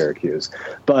go to Syracuse.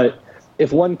 But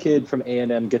if one kid from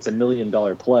A&M gets $1 million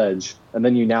pledge, and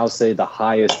then you now say the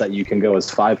highest that you can go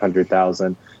is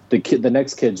 $500,000, the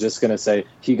next kid's just going to say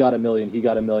he got $1 million, he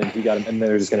got $1 million, he got him, and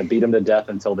they're just going to beat him to death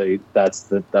until that's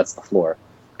the floor.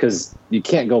 Because you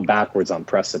can't go backwards on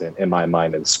precedent in my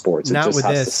mind in sports. It just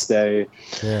has to stay,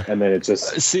 and then it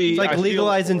just it's like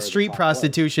legalizing street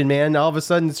prostitution, man. All of a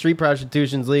sudden, street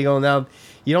prostitution's legal. Now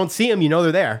you don't see them, you know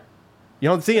they're there. You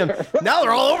don't see them. Now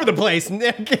they're all over the place. You know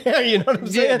what I'm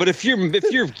saying? Yeah, but if you're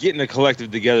getting a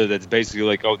collective together that's basically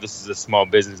like, oh, this is a small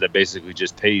business that basically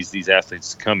just pays these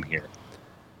athletes to come here.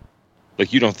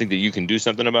 Like, you don't think that you can do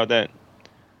something about that?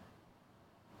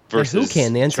 Versus who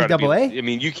can? The NCAA? I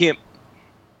mean, you can't.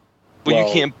 Well,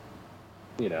 you can't.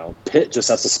 You know, Pitt just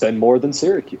has to spend more than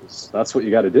Syracuse. That's what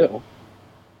you got to do.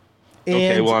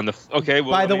 And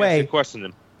by the way, question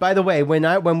then. By the way,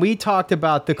 when we talked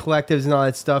about the collectives and all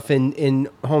that stuff, and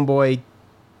Homeboy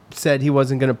said he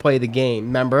wasn't going to play the game,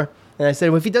 remember? And I said,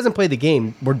 well, if he doesn't play the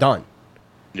game, we're done.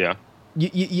 Yeah.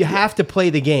 You have to play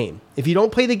the game. If you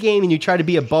don't play the game and you try to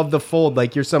be above the fold,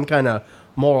 like you're some kind of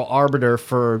moral arbiter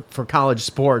for college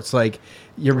sports, like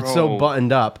you're so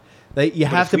buttoned up, that you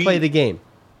have to play the game.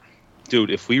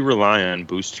 Dude, if we rely on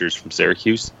boosters from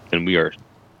Syracuse, then we are...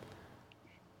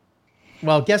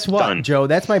 Well, guess what, done. Joe?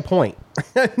 That's my point.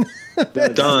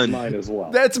 That's done. Mine as well.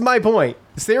 That's my point.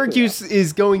 Syracuse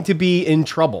is going to be in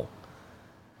trouble,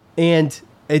 and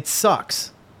it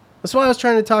sucks. That's what I was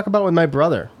trying to talk about with my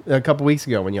brother a couple weeks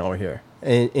ago when y'all were here.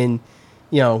 And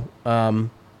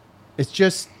it's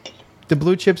just the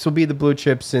blue chips will be the blue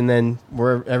chips, and then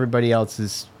where everybody else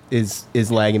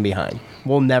is lagging behind.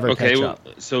 We'll never catch up.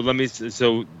 So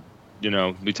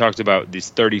we talked about these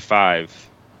 35.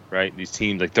 Right? These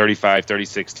teams, like 35,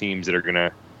 36 teams that are going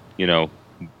to,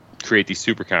 create these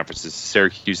super conferences.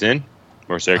 Syracuse in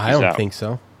or Syracuse out? I don't think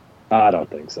so. I don't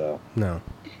think so. No.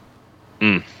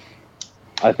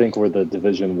 I think we're the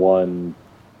Division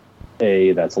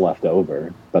I-A that's left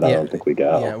over, but I don't think we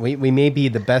go. Yeah, we may be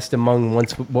the best among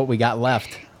what we got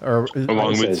left. Or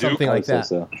along with something like that.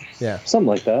 So. Yeah. Something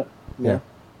like that. Yeah.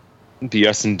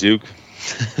 BS and Duke.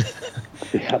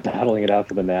 Yeah, battling it out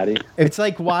for the Natty. It's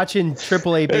like watching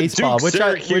AAA baseball. Duke,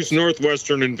 Syracuse,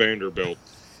 Northwestern, and Vanderbilt.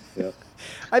 Yeah.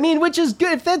 I mean, which is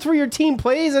good. If that's where your team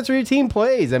plays, that's where your team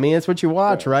plays. I mean, that's what you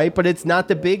watch, right? But it's not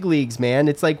the big leagues, man.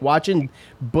 It's like watching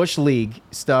Bush League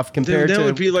stuff compared to that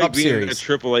would be like Cup being Series. A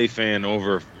AAA fan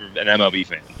over an MLB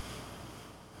fan.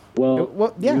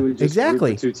 Well yeah,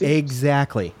 exactly.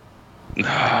 Exactly.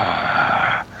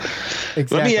 Let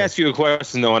me ask you a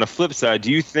question, though. On a flip side,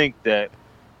 do you think that,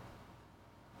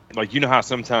 like, you know how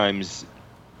sometimes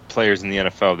players in the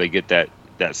NFL, they get that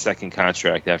second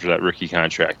contract after that rookie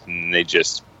contract, and they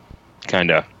just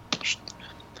kind of...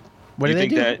 What do they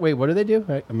do? Wait, what do they do?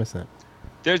 I missed that.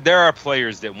 There are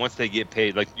players that once they get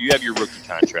paid, like you have your rookie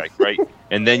contract, right?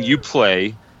 And then you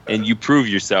play and you prove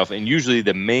yourself. And usually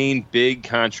the main big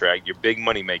contract, your big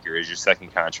money maker, is your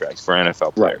second contract for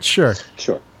NFL players. Right.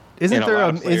 Sure.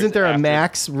 Isn't there a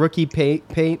max rookie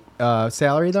pay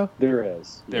salary though? There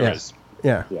is. There is.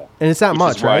 Yeah. And it's not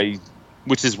much, right?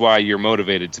 Which is why you're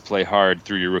motivated to play hard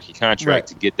through your rookie contract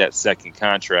to get that second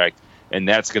contract, and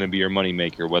that's going to be your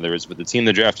moneymaker, whether it's with the team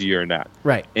that drafted you or not.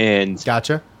 Right. And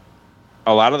gotcha.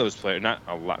 A lot of those players, not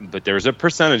a lot, but there's a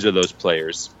percentage of those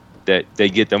players that they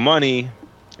get the money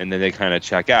and then they kind of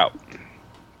check out.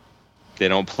 They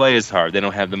don't play as hard. They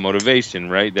don't have the motivation,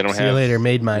 right? They don't See you later,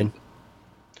 made mine.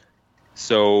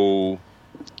 So,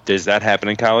 does that happen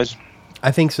in college?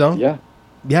 I think so. Yeah.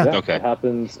 Okay. It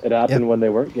happened when they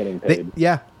weren't getting paid.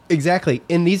 Exactly.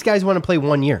 And these guys want to play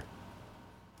 1 year.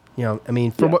 I mean,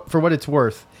 for what it's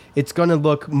worth, it's going to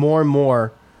look more and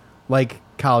more like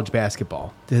college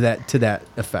basketball to that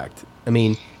effect. I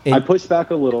mean, I push back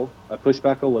a little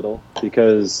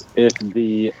because if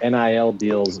the NIL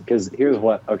deals, because here's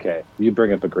what. Okay, you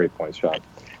bring up a great point, Sean.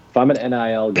 If I'm an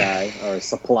NIL guy or a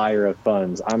supplier of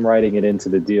funds, I'm writing it into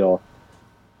the deal.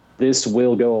 This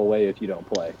will go away if you don't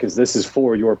play, because this is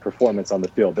for your performance on the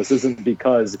field. This isn't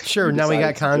because now we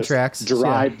got contracts.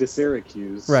 Drive to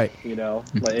Syracuse, right?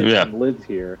 And live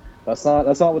here. That's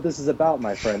not what this is about,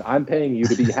 my friend. I'm paying you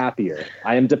to be happier.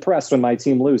 I am depressed when my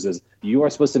team loses. You are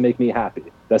supposed to make me happy.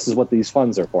 This is what these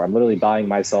funds are for. I'm literally buying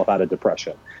myself out of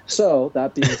depression. So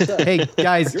that being said, hey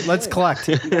guys, let's collect.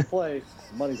 If you don't play,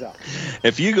 money's out.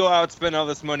 If you go out and spend all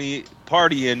this money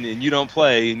partying and you don't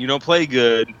play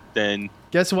good, then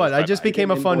guess what? I just became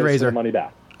a fundraiser. Money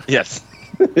back. Yes.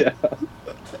 Yeah.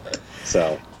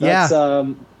 So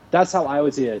that's how I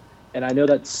would see it, and I know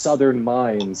that Southern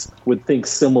minds would think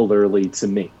similarly to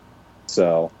me.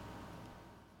 So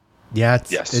Yeah,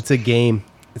 it's a game.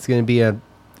 It's gonna be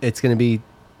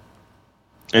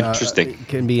interesting. It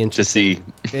can be interesting.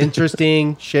 To see.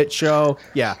 Interesting shit show.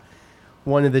 Yeah,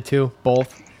 one of the two,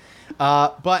 both.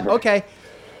 But okay.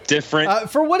 Different.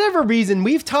 For whatever reason,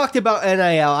 we've talked about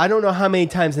NIL. I don't know how many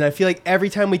times, and I feel like every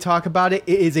time we talk about it,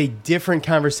 it is a different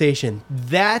conversation.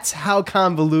 That's how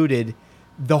convoluted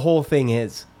the whole thing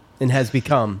is and has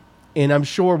become. And I'm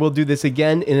sure we'll do this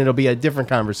again, and it'll be a different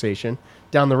conversation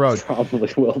down the road.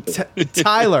 Probably will be.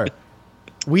 Tyler,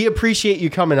 we appreciate you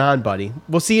coming on, buddy.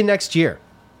 We'll see you next year.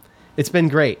 It's been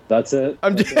great. That's it.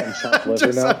 I'm just playing.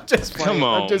 Come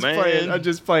on, I'm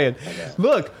just playing.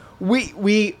 Look,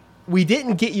 we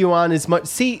didn't get you on as much.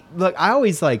 See, look, I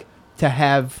always like to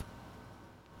have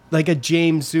like a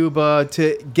James Zuba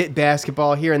to get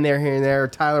basketball here and there, or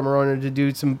Tyler Morona to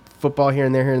do some football here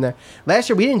and there. Last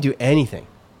year, we didn't do anything.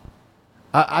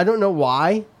 I don't know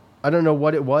why. I don't know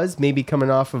what it was. Maybe coming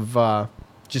off of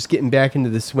just getting back into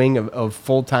the swing of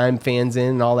full-time fans in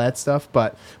and all that stuff.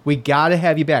 But we got to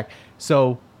have you back.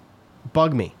 So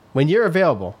bug me. When you're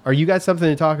available or you got something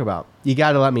to talk about, you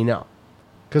got to let me know.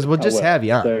 Because we'll just have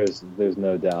you on. There's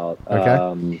no doubt.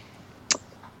 Okay.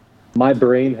 My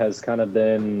brain has kind of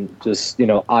been just,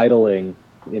 idling,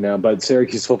 but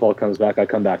Syracuse football comes back, I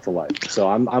come back to life. So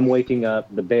I'm waking up.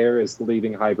 The bear is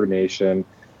leaving hibernation.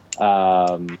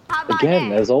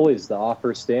 Again, as always, the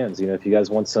offer stands. If you guys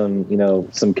want some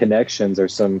connections or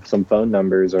some phone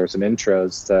numbers or some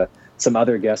intros to some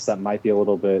other guests that might be a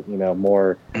little bit,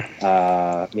 more,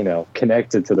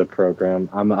 connected to the program,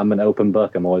 I'm an open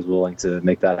book. I'm always willing to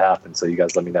make that happen. So you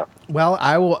guys let me know. Well,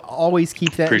 I will always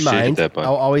keep that in mind.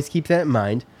 I'll always keep that in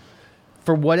mind.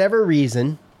 For whatever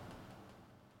reason,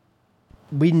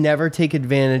 we never take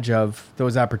advantage of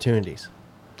those opportunities,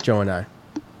 Joe and I.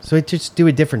 So we just do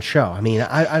a different show. I mean,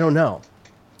 I don't know.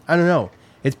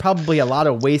 It's probably a lot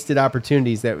of wasted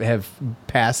opportunities that have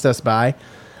passed us by.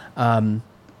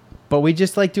 But we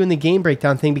just like doing the game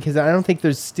breakdown thing because I don't think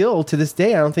there's still, to this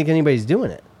day, I don't think anybody's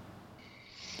doing it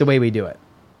the way we do it.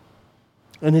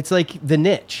 And it's like the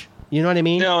niche. You know what I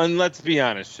mean? No, and let's be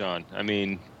honest, Sean. I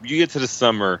mean, you get to the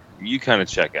summer, you kind of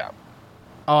check out.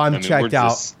 Oh, I'm checked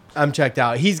out. I'm checked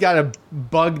out. He's got to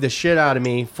bug the shit out of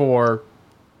me for,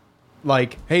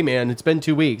 like, hey, man, it's been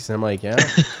 2 weeks. And I'm like, yeah.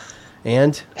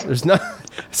 And there's not.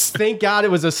 Thank God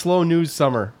it was a slow news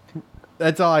summer.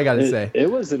 That's all I got to say.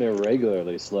 It was an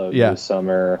irregularly slow news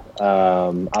summer,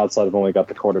 outside of when we got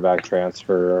the quarterback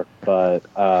transfer. But,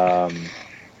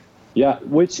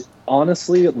 which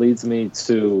honestly, it leads me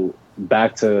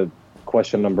back to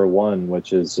question number one,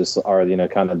 which is just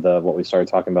kind of what we started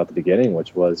talking about at the beginning,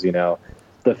 which was,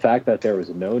 the fact that there was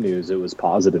no news, it was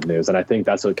positive news. And I think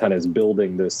that's what kind of is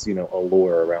building this,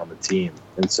 allure around the team.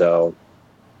 And so,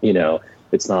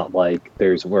 it's not like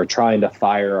we're trying to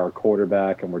fire our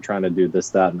quarterback and we're trying to do this,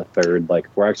 that, and the third. Like,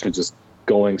 we're actually just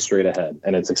going straight ahead,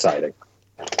 and it's exciting.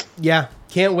 Yeah,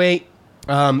 can't wait.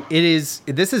 This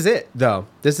is it, though.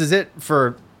 This is it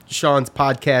for Sean's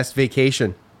podcast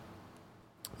vacation.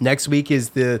 Next week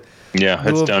is the... Yeah,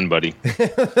 it's done, buddy.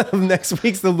 Next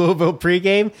week's the Louisville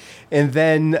pregame, and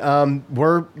then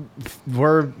we're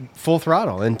full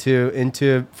throttle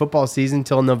into football season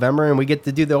till November, and we get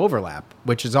to do the overlap,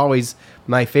 which is always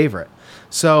my favorite.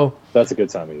 So that's a good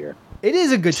time of year. It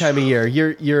is a good time of year.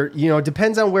 You're it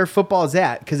depends on where football is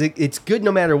at, because it's good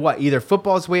no matter what. Either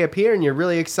football's way up here and you're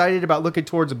really excited about looking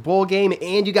towards a bowl game,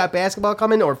 and you got basketball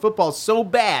coming, or football's so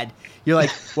bad you're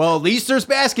like, well, at least there's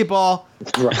basketball.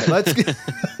 Right.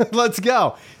 Let's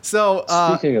go. So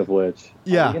speaking of which, are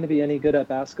you going to be any good at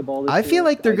basketball this year? I feel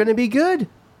like they're going to be good.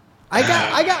 I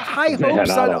got high hopes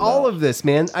on all of this,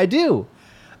 man. I do.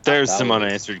 There's some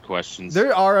unanswered questions.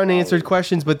 There are unanswered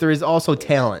questions, but there is also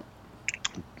talent.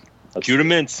 Judah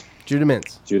Mintz.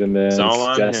 It's all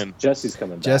on him. Jesse's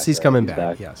coming back. Jesse's coming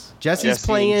back. Yes. Jesse's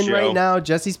playing right now.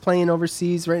 Jesse's playing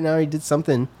overseas right now. He did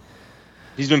something.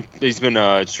 He's been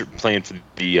playing for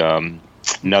the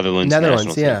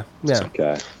Netherlands. Yeah. So.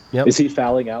 Okay. Yep. Is he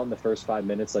fouling out in the first 5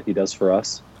 minutes like he does for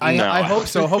us? I hope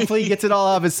so. Hopefully he gets it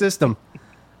all out of his system.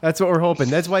 That's what we're hoping.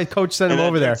 That's why coach sent him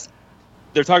over there.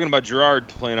 They're talking about Gerard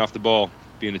playing off the ball,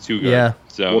 being a 2-guard. Yeah.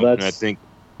 So that's I think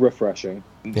refreshing.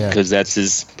 Because that's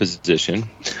his position.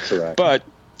 Correct. But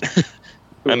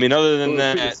I mean, other than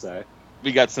that,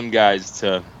 we got some guys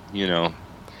to, a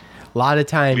lot of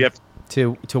time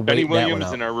to wait Benny that one Williams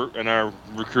out. in our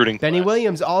recruiting. Benny class.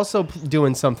 Williams also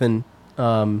doing something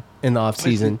in the off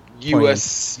season.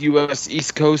 U.S.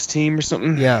 East Coast team or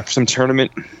something. Yeah, some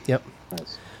tournament. Yep.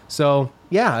 Nice. So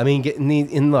yeah, I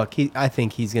mean, look, I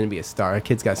think he's going to be a star. The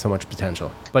kid's got so much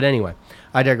potential. But anyway,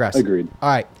 I digress. Agreed.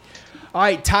 All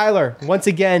right, Tyler. Once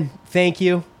again, thank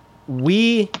you.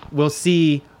 we will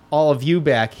see all of you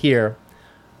back here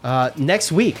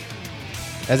next week.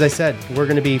 As I said, we're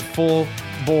going to be full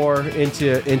bore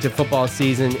into football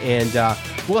season, and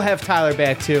we'll have Tyler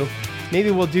back too. Maybe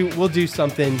we'll do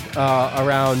something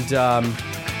around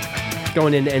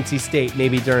going into NC State,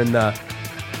 maybe during the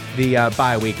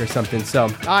bye week or something. So, all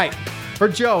right, for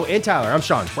Joe and Tyler, I'm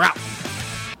Sean. We're out.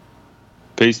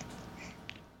 Peace.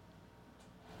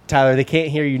 Tyler, they can't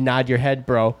hear you nod your head,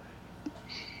 bro.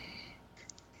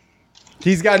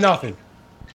 He's got nothing.